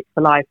I have it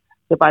for life.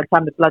 So by the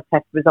time the blood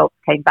test results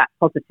came back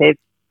positive,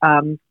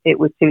 it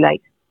was too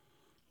late.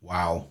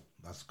 Wow,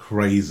 that's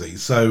crazy.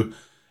 So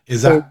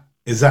is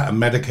that a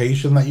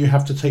medication that you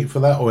have to take for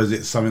that, or is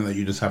it something that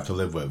you just have to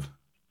live with?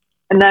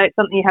 No, it's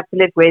something you have to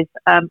live with.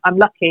 I'm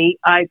lucky.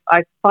 I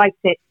fight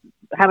it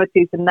hammer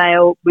tooth and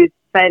nail with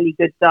fairly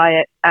good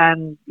diet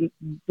and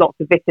lots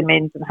of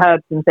vitamins and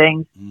herbs and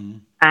things.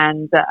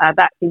 And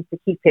that seems to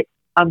keep it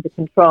under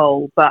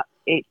control. But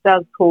it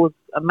does cause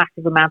a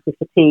massive amount of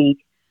fatigue.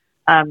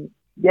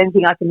 The only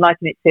thing I can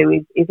liken it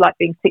to is like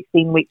being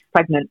 16 weeks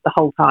pregnant the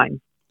whole time.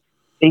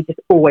 So you're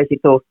just always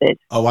exhausted.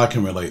 Oh, I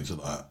can relate to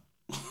that.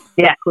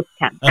 Yeah, of course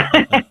you can. Oh,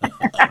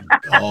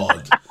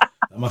 God,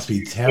 that must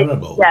be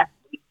terrible. Yeah.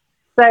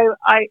 So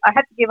I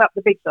had to give up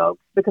the big dogs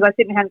because I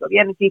simply hadn't got the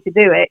energy to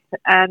do it.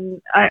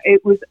 And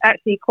it was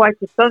actually quite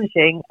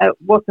astonishing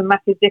what a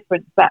massive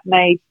difference that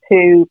made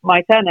to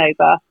my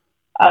turnover,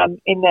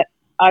 in that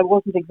I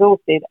wasn't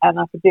exhausted and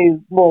I could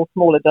do more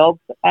smaller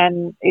dogs.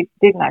 And it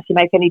didn't actually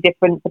make any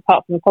difference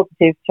apart from a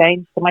positive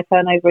change to my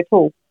turnover at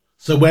all.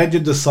 So where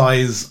did the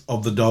size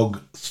of the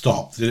dog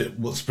stop? Did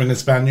it Springer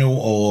Spaniel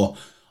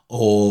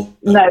or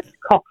No,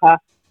 Cocker.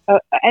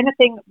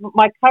 anything.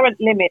 My current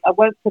limit, I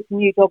won't put a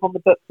new dog on the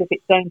books if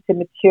it's going to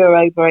mature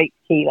over 8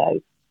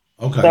 kilos.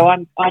 Okay. So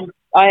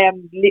I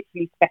am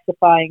literally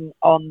specifying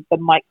on the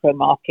micro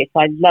market.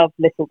 I love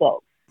little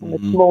dogs, and the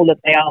smaller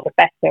they are, the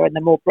better, and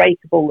the more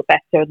breakable, the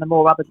better, and the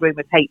more other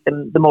groomers hate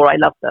them, the more I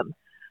love them.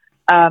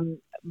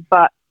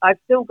 But I've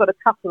still got a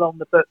couple on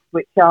the books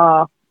which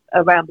are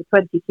around the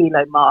 20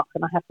 kilo mark,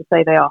 and I have to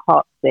say they are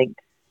heart sink.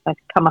 I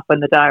come up in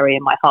the diary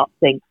and my heart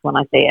sinks when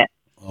I see it.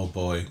 Oh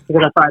boy!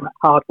 Because I find that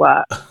hard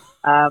work.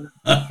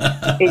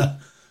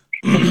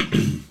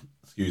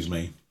 Excuse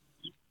me.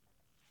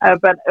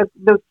 But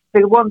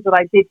the ones that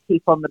I did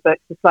keep on the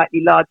books, the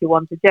slightly larger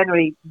ones, are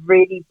generally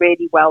really,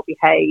 really well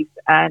behaved,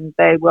 and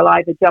they will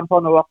either jump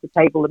on or off the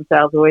table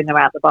themselves, or in or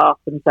out the bath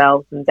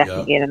themselves, and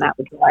definitely in and out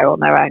the dryer on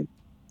their own.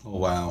 Oh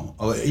wow!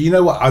 Oh, you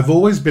know what? I've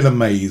always been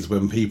amazed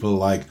when people are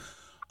like,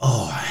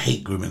 "Oh, I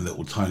hate grooming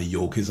little tiny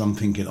Yorkies." I'm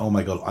thinking, "Oh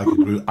my god, I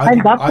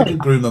could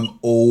groom them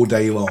all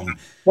day long."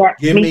 Yeah,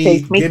 give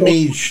me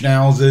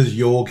Schnauzers,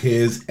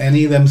 Yorkies,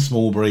 any of them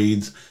small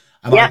breeds,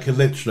 and I could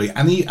literally,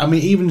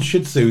 even Shih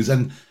Tzus.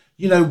 And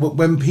you know,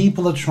 when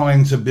people are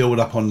trying to build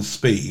up on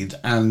speed,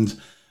 and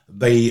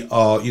they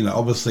are, you know,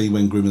 obviously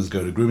when groomers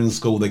go to grooming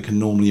school, they can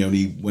normally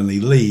only, when they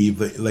leave,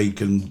 they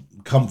can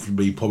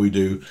comfortably probably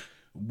do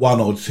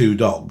 1 or 2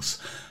 dogs.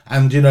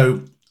 And you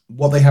know,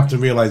 what they have to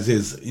realize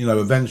is, you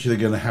know, eventually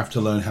they're going to have to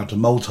learn how to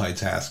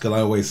multitask. And I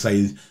always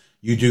say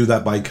you do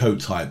that by coat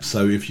type.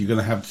 So if you're going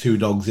to have 2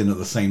 dogs in at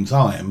the same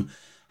time,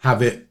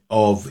 have it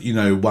of, you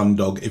know, one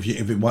dog.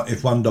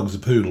 If one dog's a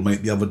poodle,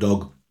 make the other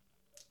dog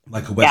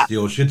like a Westie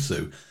or Shih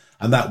Tzu.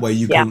 And that way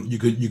you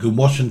can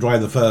wash and dry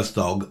the first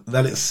dog,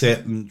 let it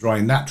sit and dry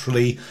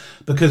naturally.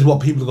 Because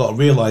what people have got to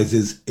realize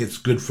is it's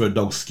good for a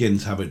dog's skin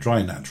to have it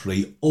dry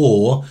naturally,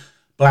 or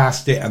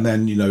blast it and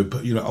then,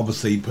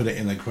 obviously put it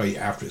in a crate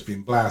after it's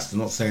been blasted.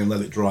 I'm not saying let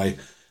it dry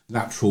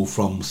natural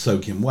from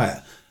soaking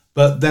wet,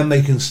 but then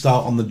they can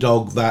start on the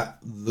dog that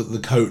the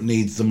coat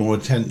needs the more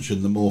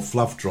attention, the more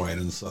fluff drying,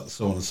 and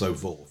so on and so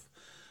forth.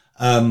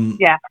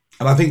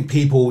 And I think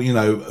people, you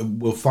know,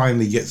 will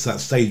finally get to that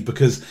stage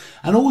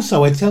and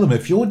also I tell them,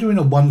 if you're doing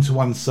a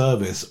one-to-one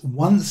service,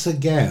 once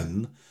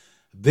again,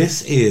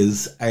 this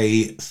is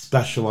a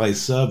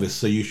specialized service,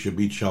 so you should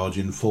be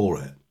charging for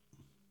it.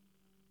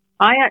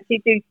 I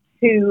actually do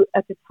 2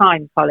 at a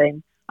time,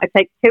 Colin. I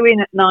take 2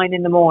 in at 9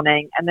 in the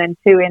morning and then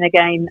 2 in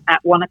again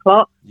at 1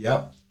 o'clock.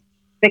 Yep.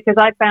 Because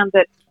I found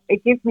that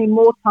it gives me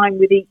more time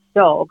with each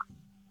dog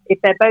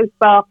if they're both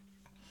bathed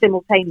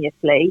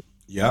simultaneously.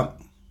 Yep.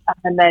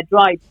 And they're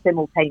dried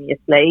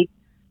simultaneously.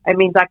 It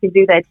means I can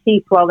do their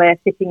teeth while they're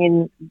sitting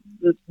in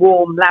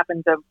warm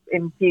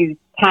lavender-infused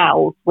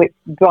towels, which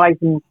dries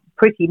them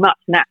pretty much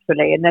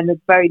naturally. And then there's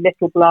very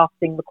little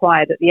blasting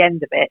required at the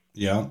end of it.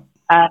 Yeah.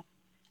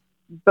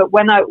 But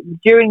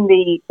during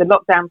the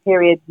lockdown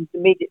period,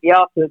 immediately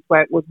afterwards,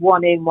 where it was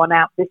 1 in, 1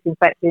 out,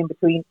 disinfected in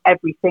between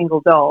every single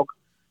dog,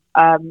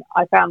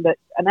 I found that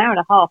an hour and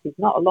a half is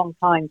not a long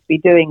time to be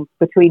doing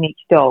between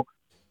each dog.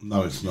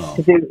 No, it's not.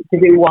 To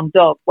do 1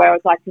 dog,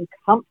 whereas I can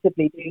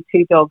comfortably do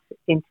 2 dogs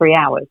in 3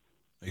 hours.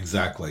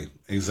 Exactly.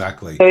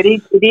 So it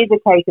is a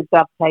case of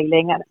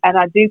dovetailing, and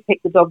I do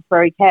pick the dogs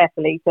very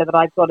carefully so that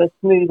I've got a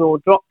smooth or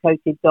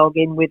drop-coated dog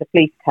in with a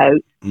fleece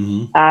coat,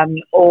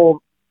 or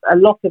a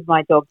lot of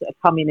my dogs are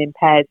coming in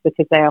pairs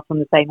because they are from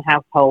the same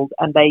household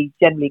and they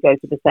generally go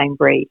for the same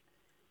breed.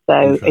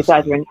 So it's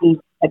either an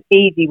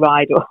easy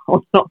ride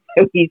or not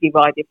so easy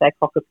ride if they're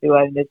cockapoo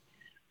owners.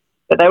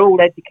 But they're all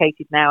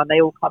educated now and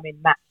they all come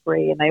in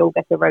mat-free and they all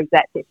get a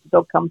rosette. If the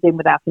dog comes in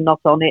without a knot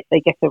on it,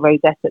 they get a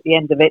rosette at the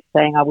end of it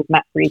saying, I was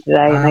mat-free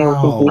today. And they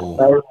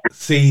all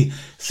see,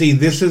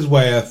 this is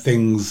where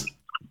things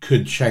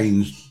could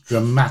change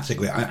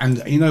dramatically.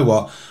 And you know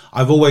what?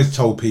 I've always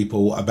told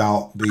people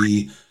about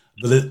the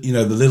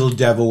little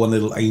devil and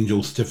little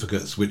angel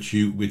certificates, which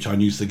I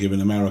used to give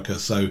in America.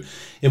 So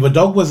if a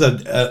dog was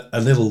a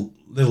little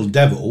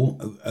devil,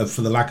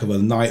 for the lack of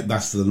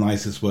that's the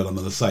nicest word I'm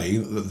going to say,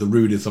 the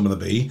rudest I'm going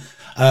to be,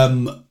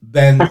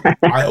 then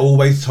I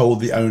always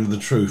told the owner the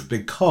truth,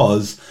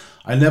 because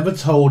I never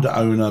told the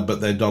owner but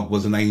their dog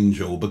was an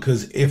angel.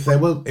 Because if there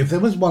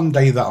was one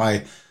day that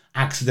I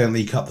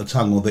accidentally cut the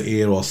tongue or the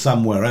ear or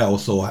somewhere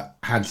else or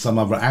had some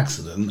other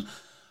accident,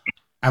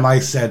 and I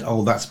said,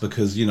 oh, that's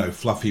because, you know,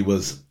 Fluffy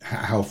was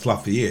how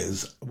Fluffy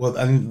is, well,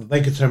 and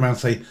they could turn around and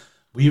say,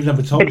 well, you've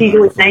never told me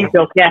that before.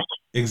 Angel, yeah.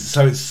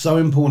 So it's so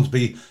important to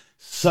be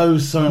so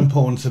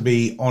important to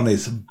be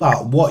honest.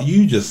 But what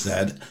you just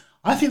said,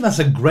 I think that's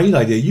a great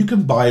idea. You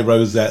can buy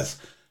rosettes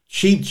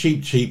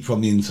cheap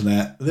from the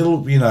internet,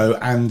 little, you know,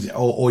 and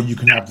or you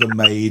can have them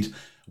made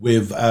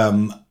with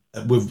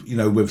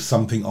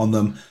something on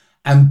them,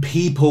 and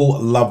people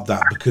love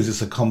that because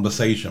it's a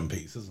conversation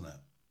piece, isn't it?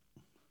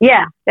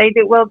 Yeah, they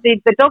do. Well,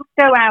 the dogs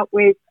go out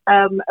with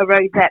a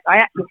rosette. I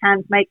actually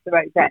hand make the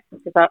rosette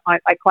because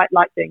I quite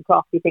like doing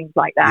crafty things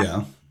like that.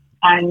 Yeah.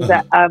 And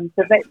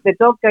so the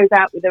dog goes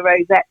out with a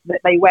rosette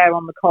that they wear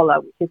on the collar,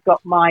 which has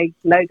got my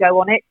logo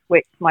on it,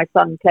 which my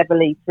son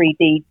cleverly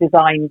 3D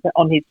designed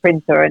on his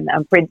printer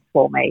and prints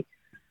for me.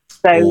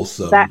 So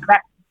awesome.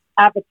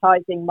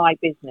 advertising my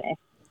business.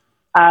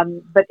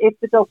 But if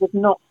the dog was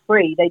not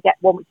free, they get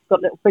one which has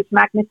got little fridge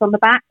magnets on the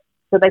back,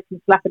 so they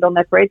can slap it on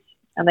their fridge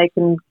and they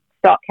can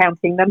start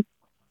counting them.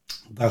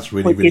 That's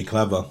really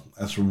clever.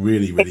 That's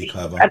really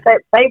clever.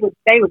 They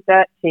were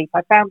dirt cheap.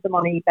 I found them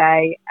on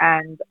eBay,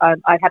 and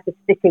I had the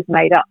stickers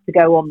made up to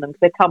go on them, because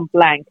they come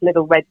blank,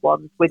 little red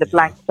ones with a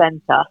blank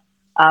centre.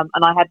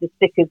 And I had the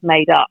stickers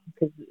made up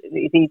because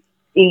it's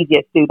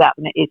easier to do that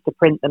than it is to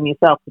print them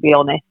yourself, to be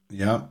honest.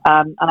 Yeah.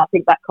 And I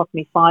think that cost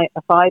me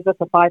a fiver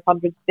for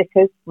 500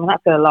 stickers. I mean,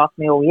 that's going to last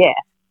me all year.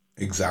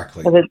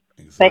 Exactly.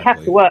 They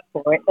have to work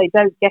for it. They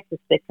don't get a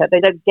sticker. They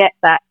don't get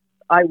that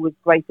I was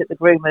great at the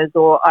groomers,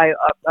 or I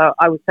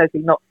was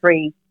totally not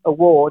free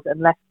award,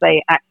 unless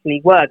they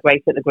actually were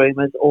great at the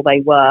groomers, or they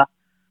were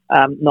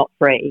not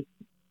free.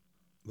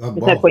 There's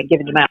no point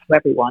giving them out to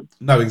everyone.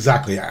 No,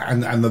 exactly.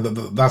 And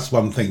that's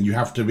one thing. You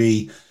have to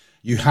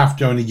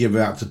only give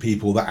it out to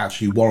people that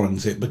actually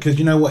warrant it, because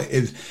you know what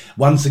is,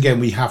 once again,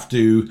 we have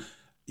to,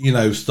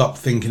 stop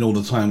thinking all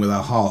the time with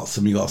our hearts,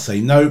 and we got to say,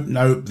 no,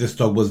 this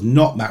dog was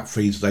not that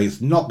free today.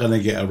 It's not going to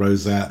get a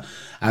rosette.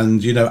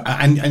 And,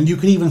 and you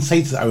can even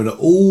say to the owner,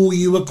 oh,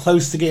 you were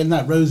close to getting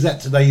that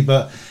rosette today,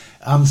 but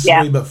I'm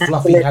sorry, but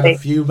Fluffy had a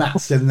few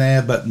mats in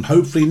there, but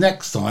hopefully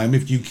next time,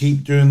 if you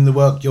keep doing the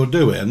work you're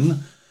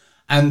doing,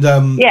 and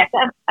yes,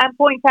 and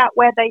point out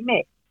where they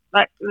missed.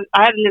 Like,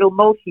 I had a little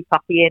Maltese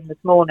puppy in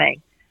this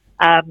morning,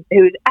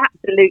 who was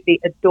absolutely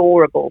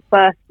adorable,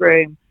 first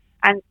groom,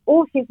 and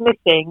all she's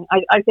missing,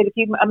 I said, if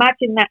you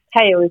imagine that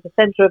tail is the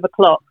centre of a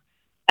clock,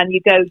 and you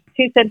go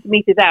 2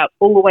 centimetres out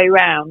all the way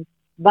round,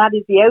 that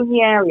is the only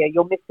area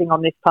you're missing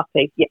on this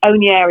puppy, the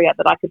only area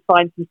that I could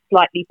find some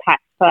slightly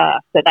packed fur,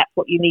 so that's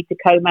what you need to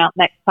comb out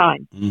next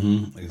time.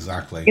 Mm-hmm,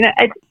 exactly.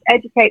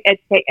 Educate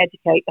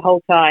the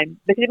whole time,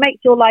 because it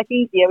makes your life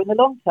easier in the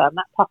long term.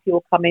 That puppy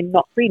will come in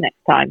not free next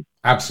time.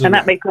 Absolutely. And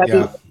that makes life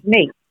easier for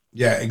me.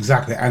 Yeah,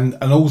 exactly. And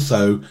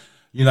also,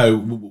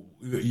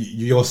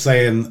 you're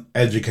saying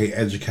educate,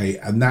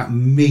 and that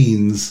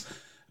means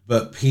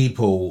that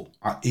people,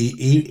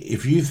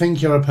 if you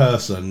think you're a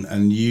person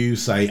and you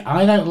say,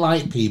 I don't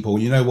like people,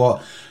 you know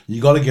what?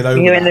 You got to get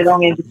over You're in the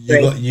wrong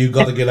industry. You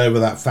got to get over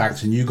that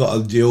fact, and you got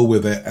to deal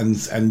with it,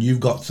 and you've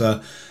got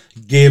to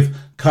give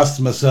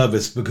customer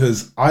service,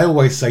 because I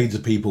always say to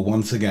people,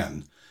 once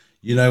again,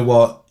 you know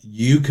what?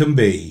 You can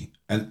be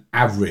an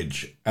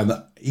average and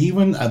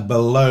even a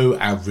below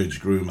average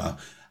groomer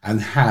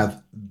and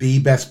have the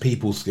best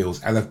people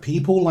skills. And if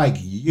people like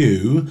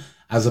you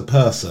as a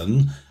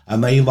person,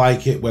 and they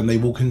like it when they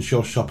walk into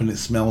your shop and it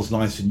smells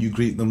nice, and you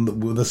greet them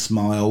with a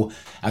smile,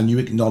 and you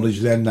acknowledge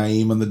their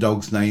name and the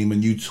dog's name,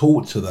 and you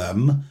talk to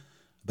them,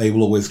 they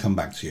will always come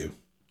back to you.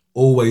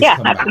 Always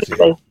come back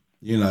to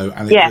you.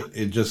 And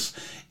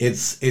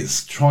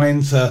it's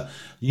trying to,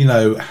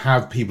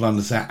 have people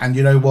understand. And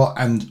you know what?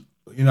 And,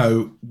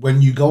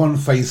 when you go on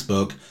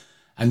Facebook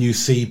and you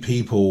see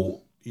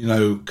people,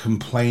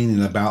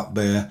 complaining about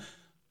their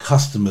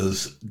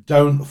customers,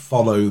 don't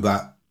follow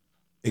that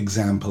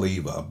example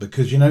either,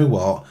 because you know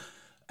what,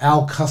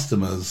 our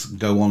customers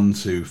go on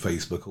to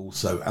Facebook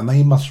also, and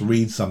they must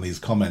read some of these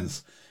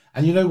comments.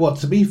 And you know what,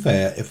 to be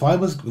fair, if I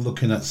was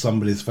looking at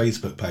somebody's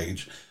Facebook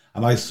page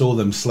and I saw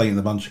them slating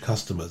a bunch of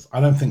customers, I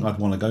don't think I'd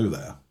want to go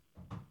there.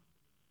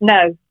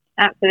 No,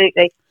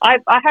 absolutely. I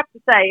have to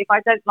say, if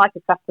I don't like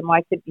a customer,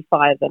 I simply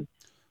fire them.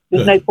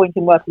 There's no point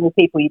in working with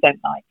people you don't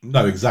like.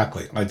 No,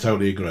 exactly. I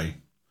totally agree.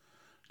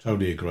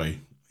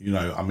 It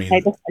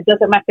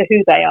doesn't matter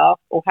who they are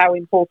or how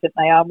important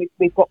they are.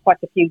 We've got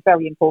quite a few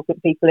very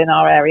important people in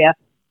our area.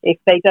 If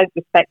they don't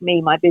respect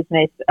me, my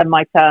business, and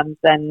my terms,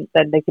 then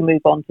they can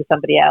move on to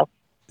somebody else.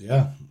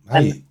 Yeah.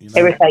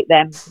 Irritate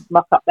them,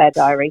 muck up their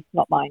diary,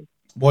 not mine.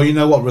 Well, you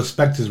know what?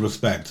 Respect is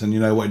respect, and you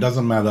know what? It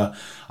doesn't matter.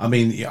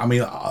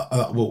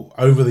 Well,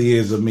 over the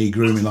years of me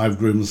grooming, I've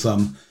groomed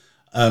some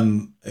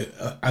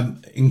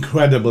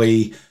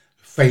incredibly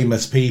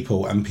famous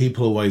people, and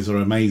people always are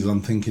amazed.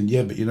 I'm thinking,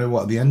 yeah, but you know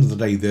what? At the end of the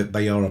day,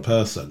 they are a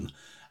person,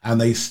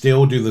 and they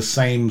still do the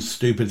same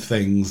stupid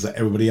things that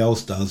everybody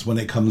else does when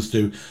it comes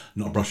to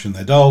not brushing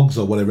their dogs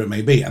or whatever it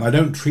may be. And I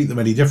don't treat them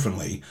any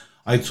differently.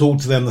 I talk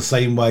to them the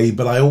same way,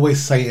 but I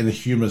always say it in a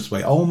humorous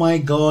way. Oh my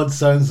God,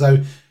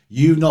 so-and-so,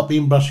 you've not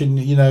been brushing,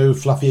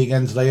 Fluffy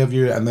again today, have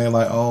you? And they're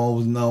like, oh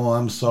no,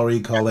 I'm sorry,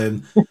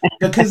 Colin.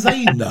 Because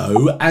they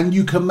know, and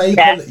you can make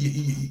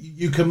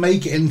you can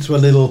make it into a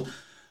little,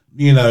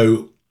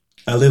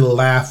 a little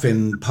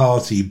laughing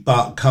party,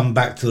 but come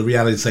back to the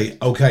reality and say,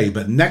 okay,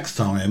 but next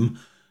time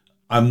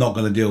I'm not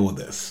going to deal with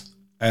this.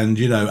 And,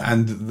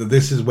 and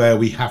this is where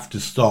we have to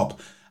stop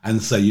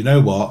and say, you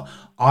know what?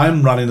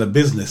 I'm running a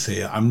business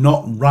here. I'm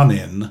not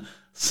running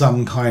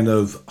some kind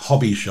of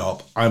hobby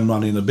shop. I'm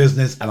running a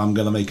business, and I'm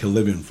going to make a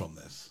living from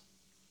this.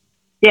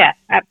 Yeah,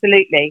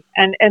 absolutely.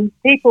 And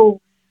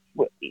people,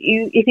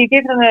 if you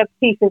give them a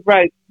piece of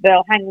rope,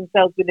 they'll hang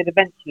themselves with it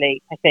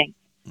eventually, I think.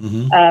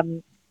 Mm-hmm.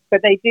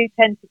 But they do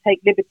tend to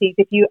take liberties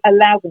if you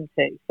allow them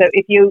to. So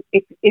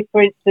if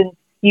for instance,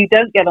 you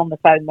don't get on the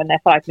phone when they're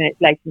 5 minutes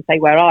late and say,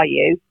 where are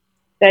you?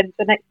 then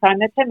the next time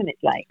they're 10 minutes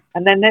late,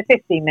 and then they're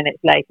 15 minutes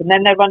late, and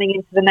then they're running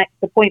into the next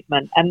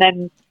appointment, and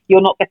then you're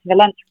not getting a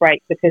lunch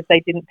break because they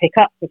didn't pick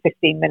up for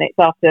 15 minutes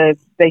after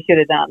they should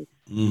have done.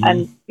 Mm-hmm.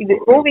 And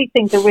all these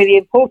things are really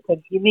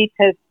important. You need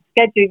to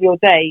schedule your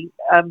day.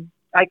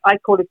 I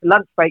call it a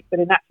lunch break, but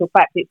in actual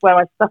fact, it's where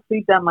I stuff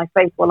food down my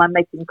face while I'm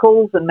making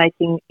calls and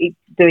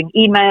doing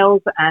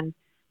emails and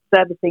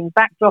servicing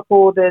backdrop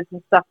orders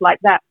and stuff like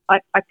that. I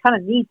kind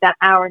of need that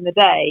hour in the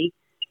day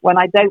when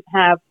I don't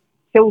have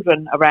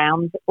children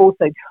around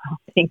also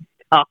drafting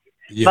stuff,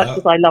 much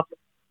as I love them.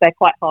 They're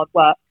quite hard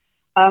work.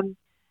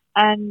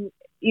 And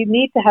you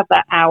need to have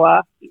that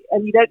hour,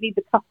 and you don't need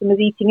the customers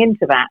eating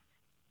into that.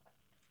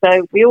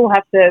 So we all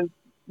have to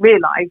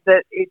realise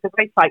that it's a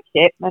very tight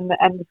ship, and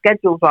the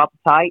schedule's rather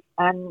tight,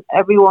 and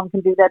everyone can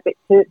do their bit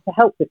to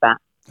help with that.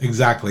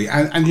 Exactly.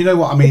 And you know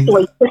what I mean? It's the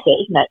way to push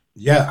it, isn't it?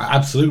 Yeah,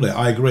 absolutely.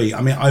 I agree.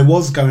 I mean, I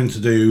was going to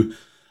do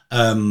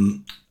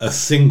a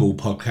single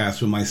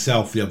podcast with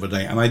myself the other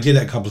day, and I did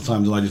it a couple of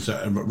times and I just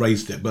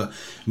erased it. But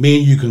me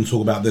and you can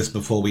talk about this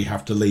before we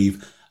have to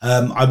leave.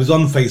 I was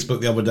on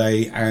Facebook the other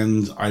day,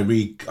 and I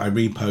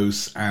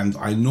repost, and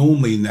I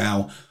normally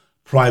now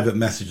private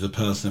message the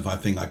person if I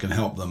think I can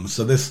help them.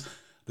 So this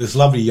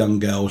lovely young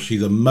girl,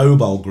 she's a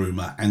mobile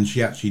groomer, and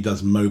she actually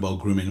does mobile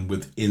grooming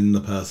within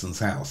the person's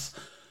house.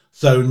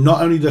 So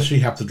not only does she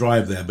have to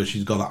drive there, but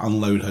she's got to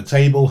unload her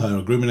table,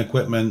 her grooming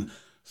equipment,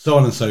 so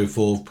on and so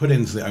forth, put it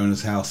into the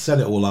owner's house, set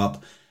it all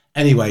up.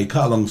 Anyway,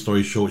 cut a long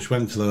story short, she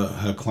went to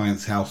her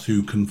client's house,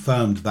 who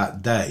confirmed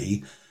that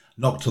day,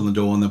 knocked on the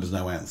door, and there was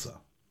no answer.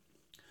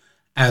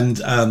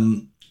 And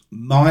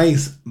my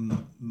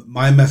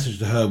message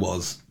to her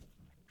was,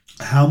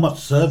 how much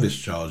service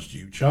charge do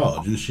you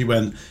charge? And she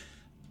went,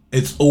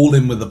 it's all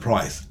in with the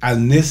price.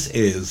 And this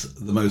is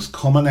the most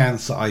common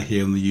answer I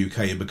hear in the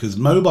UK, because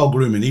mobile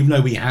grooming, even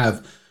though we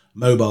have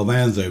mobile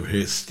vans over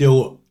here,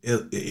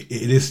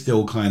 it is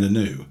still kind of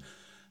new.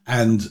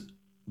 And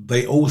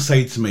they all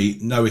say to me,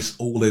 no, it's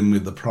all in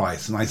with the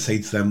price. And I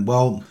say to them,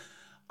 well,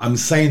 I'm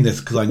saying this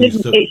because it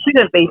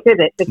shouldn't be, should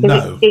it? Because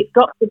no.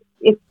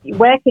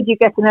 Where could you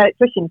get an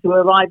electrician to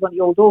arrive on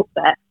your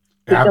doorstep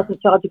who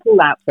doesn't charge a call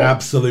outfit?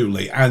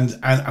 Absolutely. And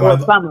or a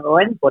plumber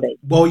or anybody.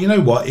 Well, you know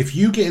what? If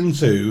you get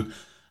into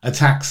a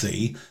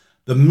taxi,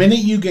 the minute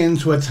you get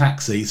into a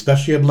taxi,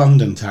 especially a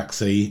London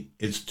taxi,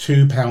 it's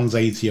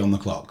 £2.80 on the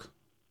clock.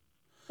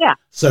 Yeah.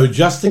 So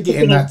just to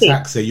get in that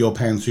taxi, you're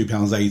paying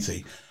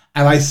 £2.80.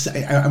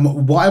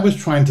 And what I was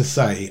trying to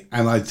say,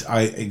 and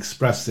I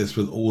expressed this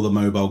with all the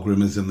mobile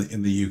groomers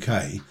in the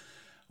UK,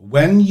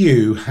 when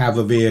you have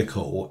a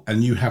vehicle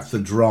and you have to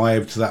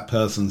drive to that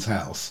person's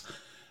house,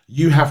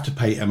 you have to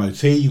pay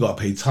MOT, you got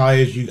to pay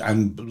tyres,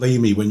 and believe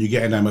me, when you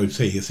get an MOT,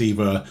 it's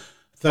either a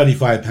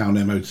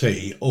 £35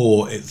 MOT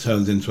or it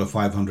turns into a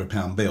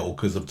 £500 bill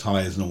because of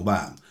tyres and all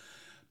that.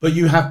 But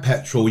you have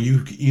petrol,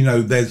 you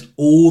know, there's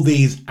all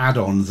these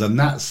add-ons, and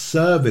that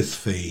service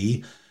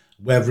fee,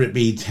 whether it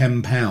be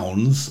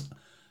 £10,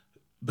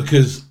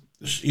 because,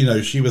 you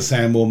know, she was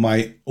saying, well,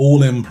 my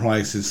all-in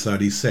price is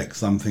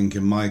 36. I'm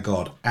thinking, my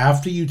God,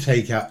 after you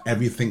take out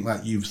everything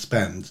that you've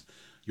spent,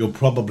 you're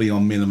probably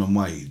on minimum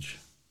wage.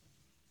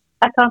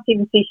 I can't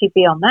even see she'd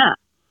be on that.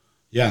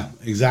 Yeah,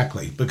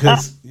 exactly.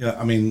 Because,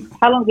 I mean...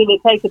 How long did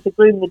it take her to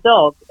groom the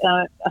dog?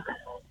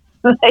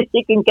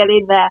 She can get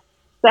in there,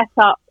 set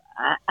up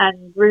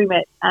and groom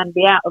it and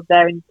be out of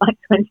there in like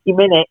 20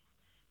 minutes.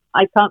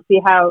 I can't see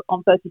how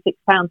on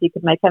 £36 you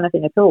could make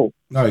anything at all.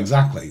 No,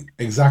 exactly.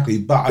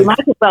 But you might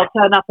as well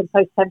turn up and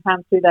post £10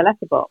 through their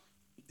letterbox.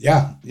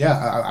 Yeah,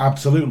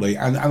 absolutely.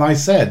 And I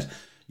said,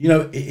 you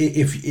know,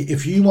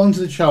 if you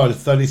wanted to charge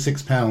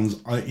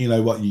 £36, you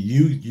know what,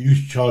 you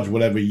charge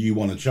whatever you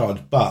want to charge,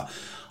 but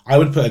I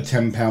would put a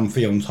 £10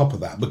 fee on top of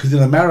that, because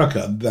in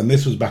America, then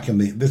this was back in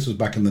the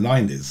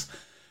 90s,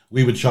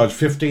 we would charge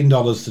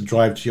 $15 to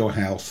drive to your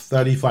house,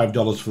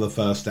 $35 for the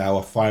first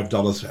hour,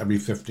 $5 for every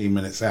 15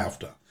 minutes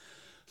after.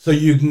 So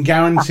you can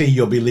guarantee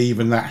you'll be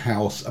leaving that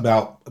house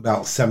about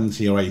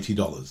 $70 or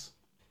 $80.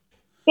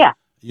 Yeah.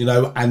 You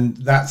know, and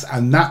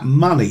that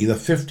money, the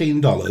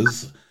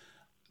 $15,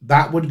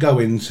 that would go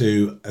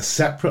into a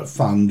separate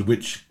fund,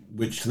 which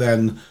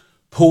then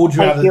pulled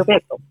you out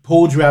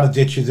of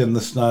ditches in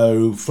the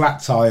snow,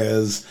 flat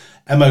tires,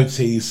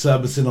 MOT,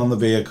 servicing on the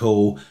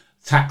vehicle,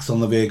 tax on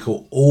the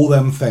vehicle, all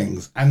them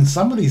things. And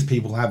some of these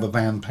people have a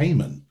van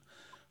payment.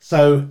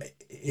 So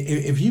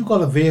if you've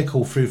got a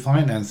vehicle through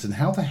financing,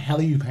 how the hell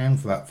are you paying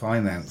for that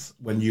finance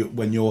when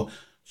you're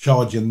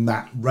charging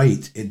that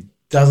rate? It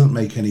doesn't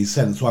make any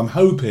sense. So I'm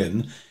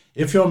hoping,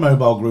 if you're a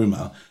mobile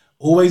groomer,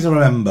 always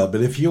remember,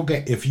 but if you're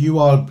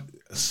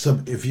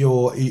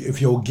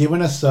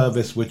given a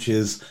service which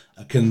is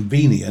a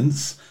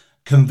convenience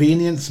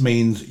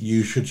means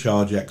you should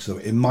charge extra.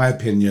 In my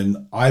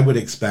opinion, I would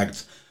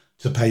expect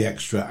to pay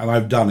extra, and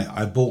I've done it.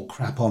 I bought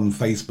crap on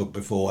Facebook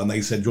before, and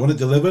they said, "Do you want it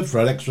delivered for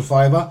an extra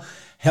 £5?"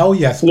 Hell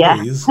yes,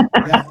 please.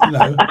 Yeah, you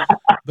know,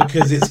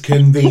 because it's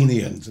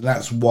convenient, and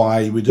that's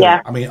why we do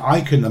it. I mean,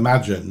 I couldn't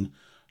imagine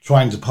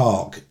trying to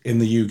park in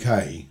the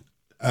UK.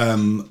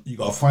 You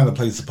got to find a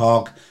place to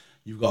park.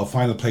 You've got to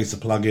find a place to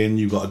plug in.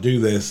 You've got to do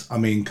this. I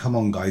mean, come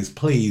on, guys,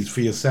 please,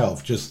 for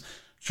yourself, just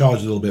charge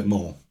a little bit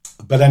more.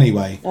 But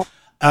anyway,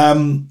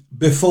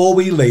 before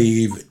we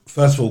leave,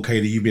 first of all,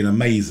 Katie, you've been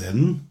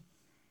amazing.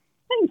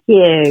 Thank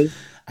you.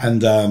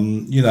 And,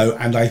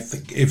 and I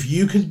think if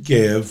you could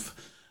give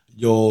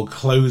your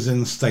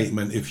closing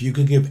statement, if you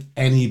could give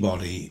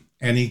anybody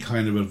any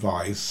kind of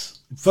advice,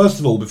 first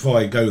of all, before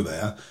I go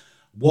there,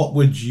 what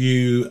would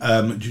you,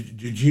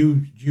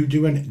 do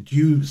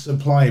you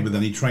supply with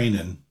any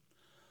training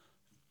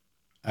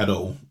at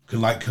all?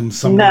 Can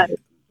somebody...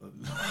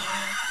 No.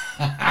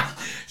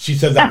 She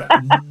said that.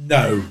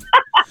 No.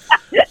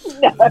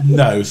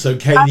 No. So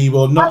Katie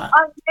will not...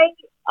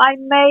 I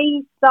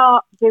may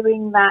start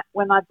doing that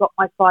when I've got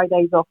my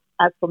Fridays off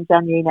as from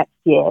January next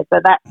year. So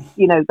that's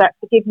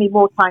to give me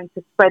more time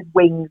to spread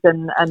wings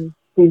and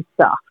do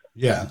stuff.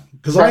 Yeah,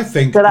 because I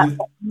think... So that's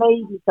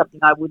maybe something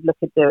I would look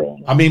at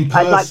doing. I mean,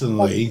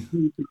 personally,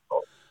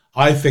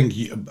 I think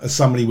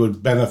somebody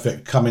would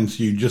benefit coming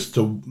to you just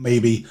to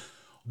maybe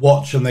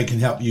watch and they can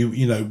help you.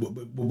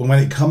 When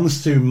it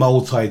comes to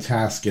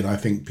multitasking, I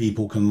think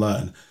people can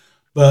learn.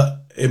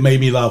 But it made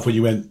me laugh when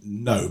you went,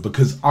 no,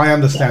 because I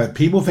understand it.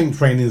 People think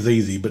training is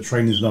easy, but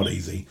training is not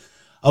easy.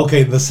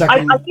 Okay, the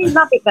second... I do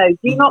love it, though. Do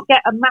you not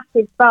get a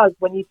massive buzz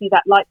when you see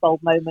that light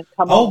bulb moment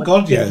come on? Oh,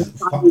 God, yes.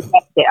 I mean,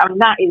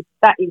 that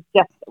is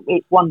just,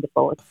 it's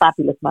wonderful. It's a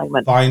fabulous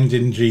moment.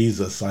 Finding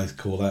Jesus, I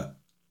call it.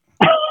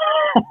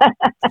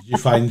 Did you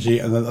find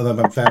Jesus? And I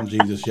haven't found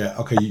Jesus yet.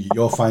 Okay,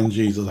 you'll find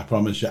Jesus, I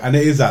promise you. And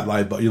it is that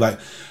light, but you're like,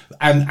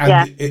 and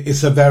yeah.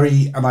 It's a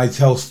very, and I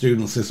tell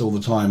students this all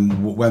the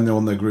time when they're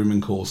on their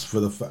grooming course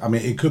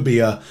it could be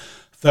a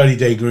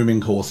 30-day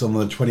grooming course. On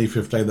the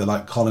 25th day, they're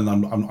like, Colin,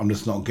 I'm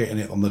just not getting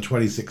it. On the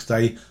 26th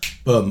day,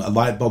 boom, a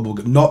light bulb will,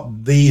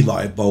 not the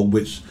light bulb,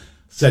 which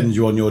sends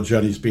you on your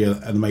journey to be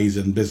an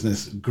amazing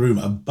business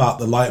groomer, but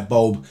the light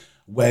bulb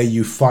where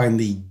you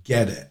finally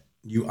get it.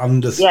 You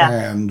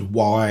understand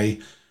why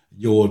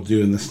you're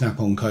doing the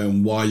snap-on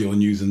comb, why you're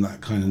using that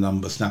kind of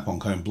number, snap-on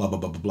comb, blah, blah,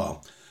 blah, blah, blah.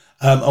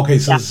 Okay,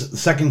 so the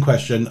second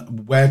question,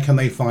 where can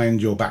they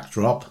find your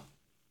backdrop?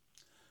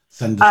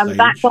 Center Stage.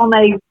 That's on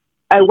a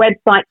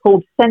website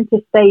called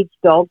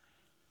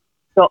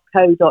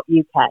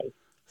centerstagedogs.co.uk.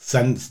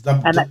 And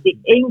that's the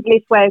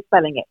English way of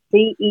spelling it,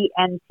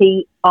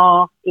 CENTRE.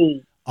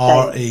 RE,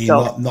 not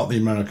the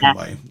American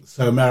way.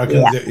 So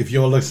Americans, if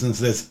you're listening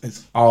to this,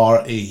 it's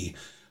RE.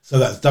 So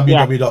that's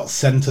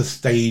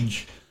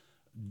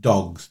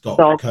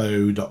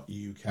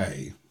www.centerstagedogs.co.uk.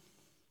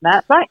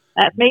 That's right.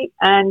 That's me.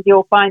 And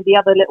you'll find the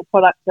other little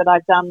products that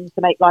I've done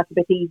to make life a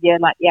bit easier,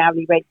 like the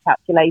hourly rate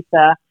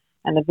calculator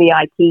and the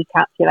VIP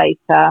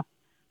calculator.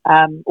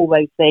 All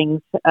those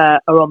things are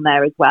on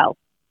there as well.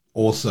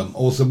 Awesome.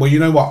 Well, you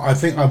know what? I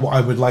think I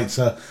would like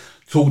to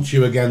talk to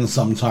you again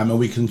sometime, and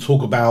we can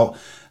talk about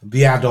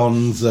the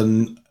add-ons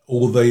and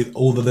all the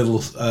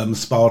little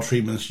spa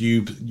treatments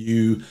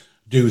you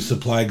do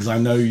supply, because I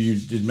know you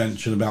did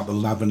mention about the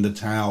lavender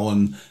towel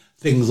and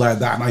things like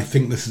that, and I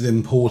think this is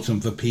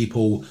important for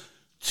people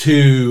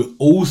to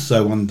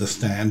also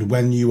understand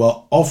when you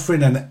are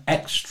offering an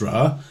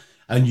extra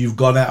and you've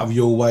gone out of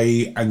your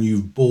way and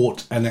you've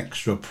bought an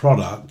extra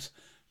product,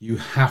 you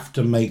have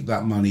to make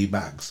that money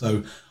back.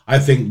 So I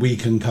think we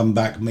can come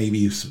back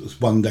maybe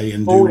one day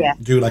and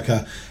do like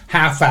a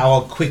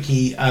half-hour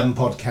quickie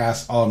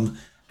podcast on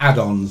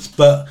add-ons.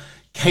 But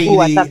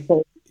Katie,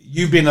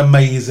 you've been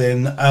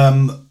amazing.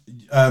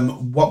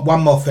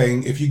 One more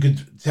thing, if you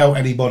could tell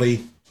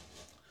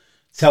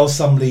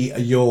somebody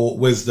your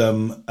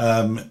wisdom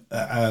and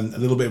a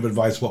little bit of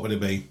advice, what would it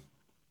be?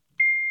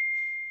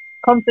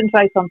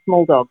 Concentrate on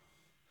small dogs.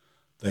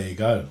 There you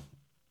go.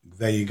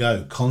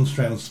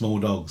 Concentrate on small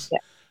dogs. Yeah.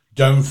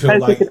 Don't feel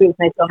like the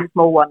business on the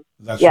small one.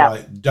 That's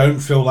right. Don't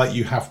feel like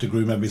you have to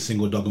groom every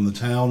single dog in the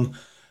town.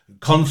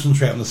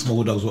 Concentrate on the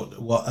small dogs.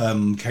 What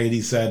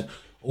Katie said.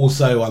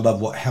 Also, I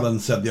love what Helen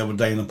said the other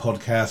day in a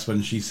podcast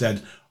when she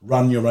said,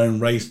 "Run your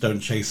own race. Don't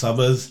chase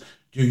others.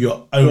 Do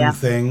your own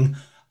thing,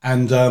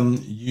 and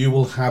you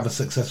will have a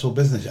successful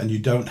business. And you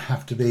don't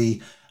have to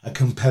be a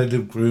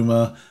competitive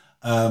groomer."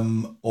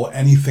 Or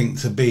anything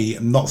to be.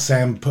 I'm not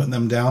saying putting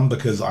them down,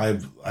 because I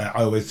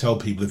always tell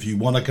people, if you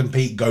want to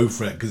compete, go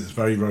for it, because it's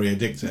very, very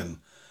addicting.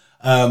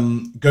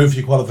 Go for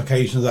your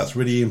qualifications, that's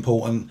really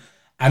important,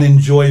 and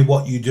enjoy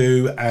what you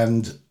do,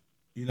 and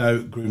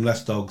groom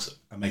less dogs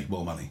and make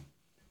more money.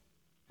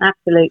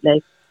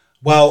 Absolutely.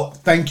 Well,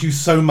 thank you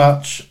so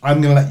much. I'm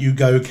going to let you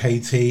go,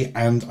 Katie,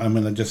 and I'm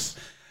going to just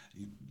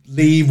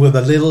leave with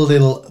a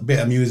little bit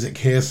of music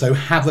here. So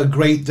have a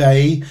great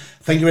day.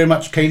 Thank you very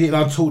much, Katie, and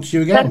I'll talk to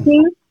you again.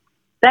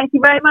 Thank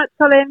you very much,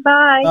 Colin.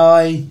 Bye.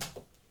 Bye.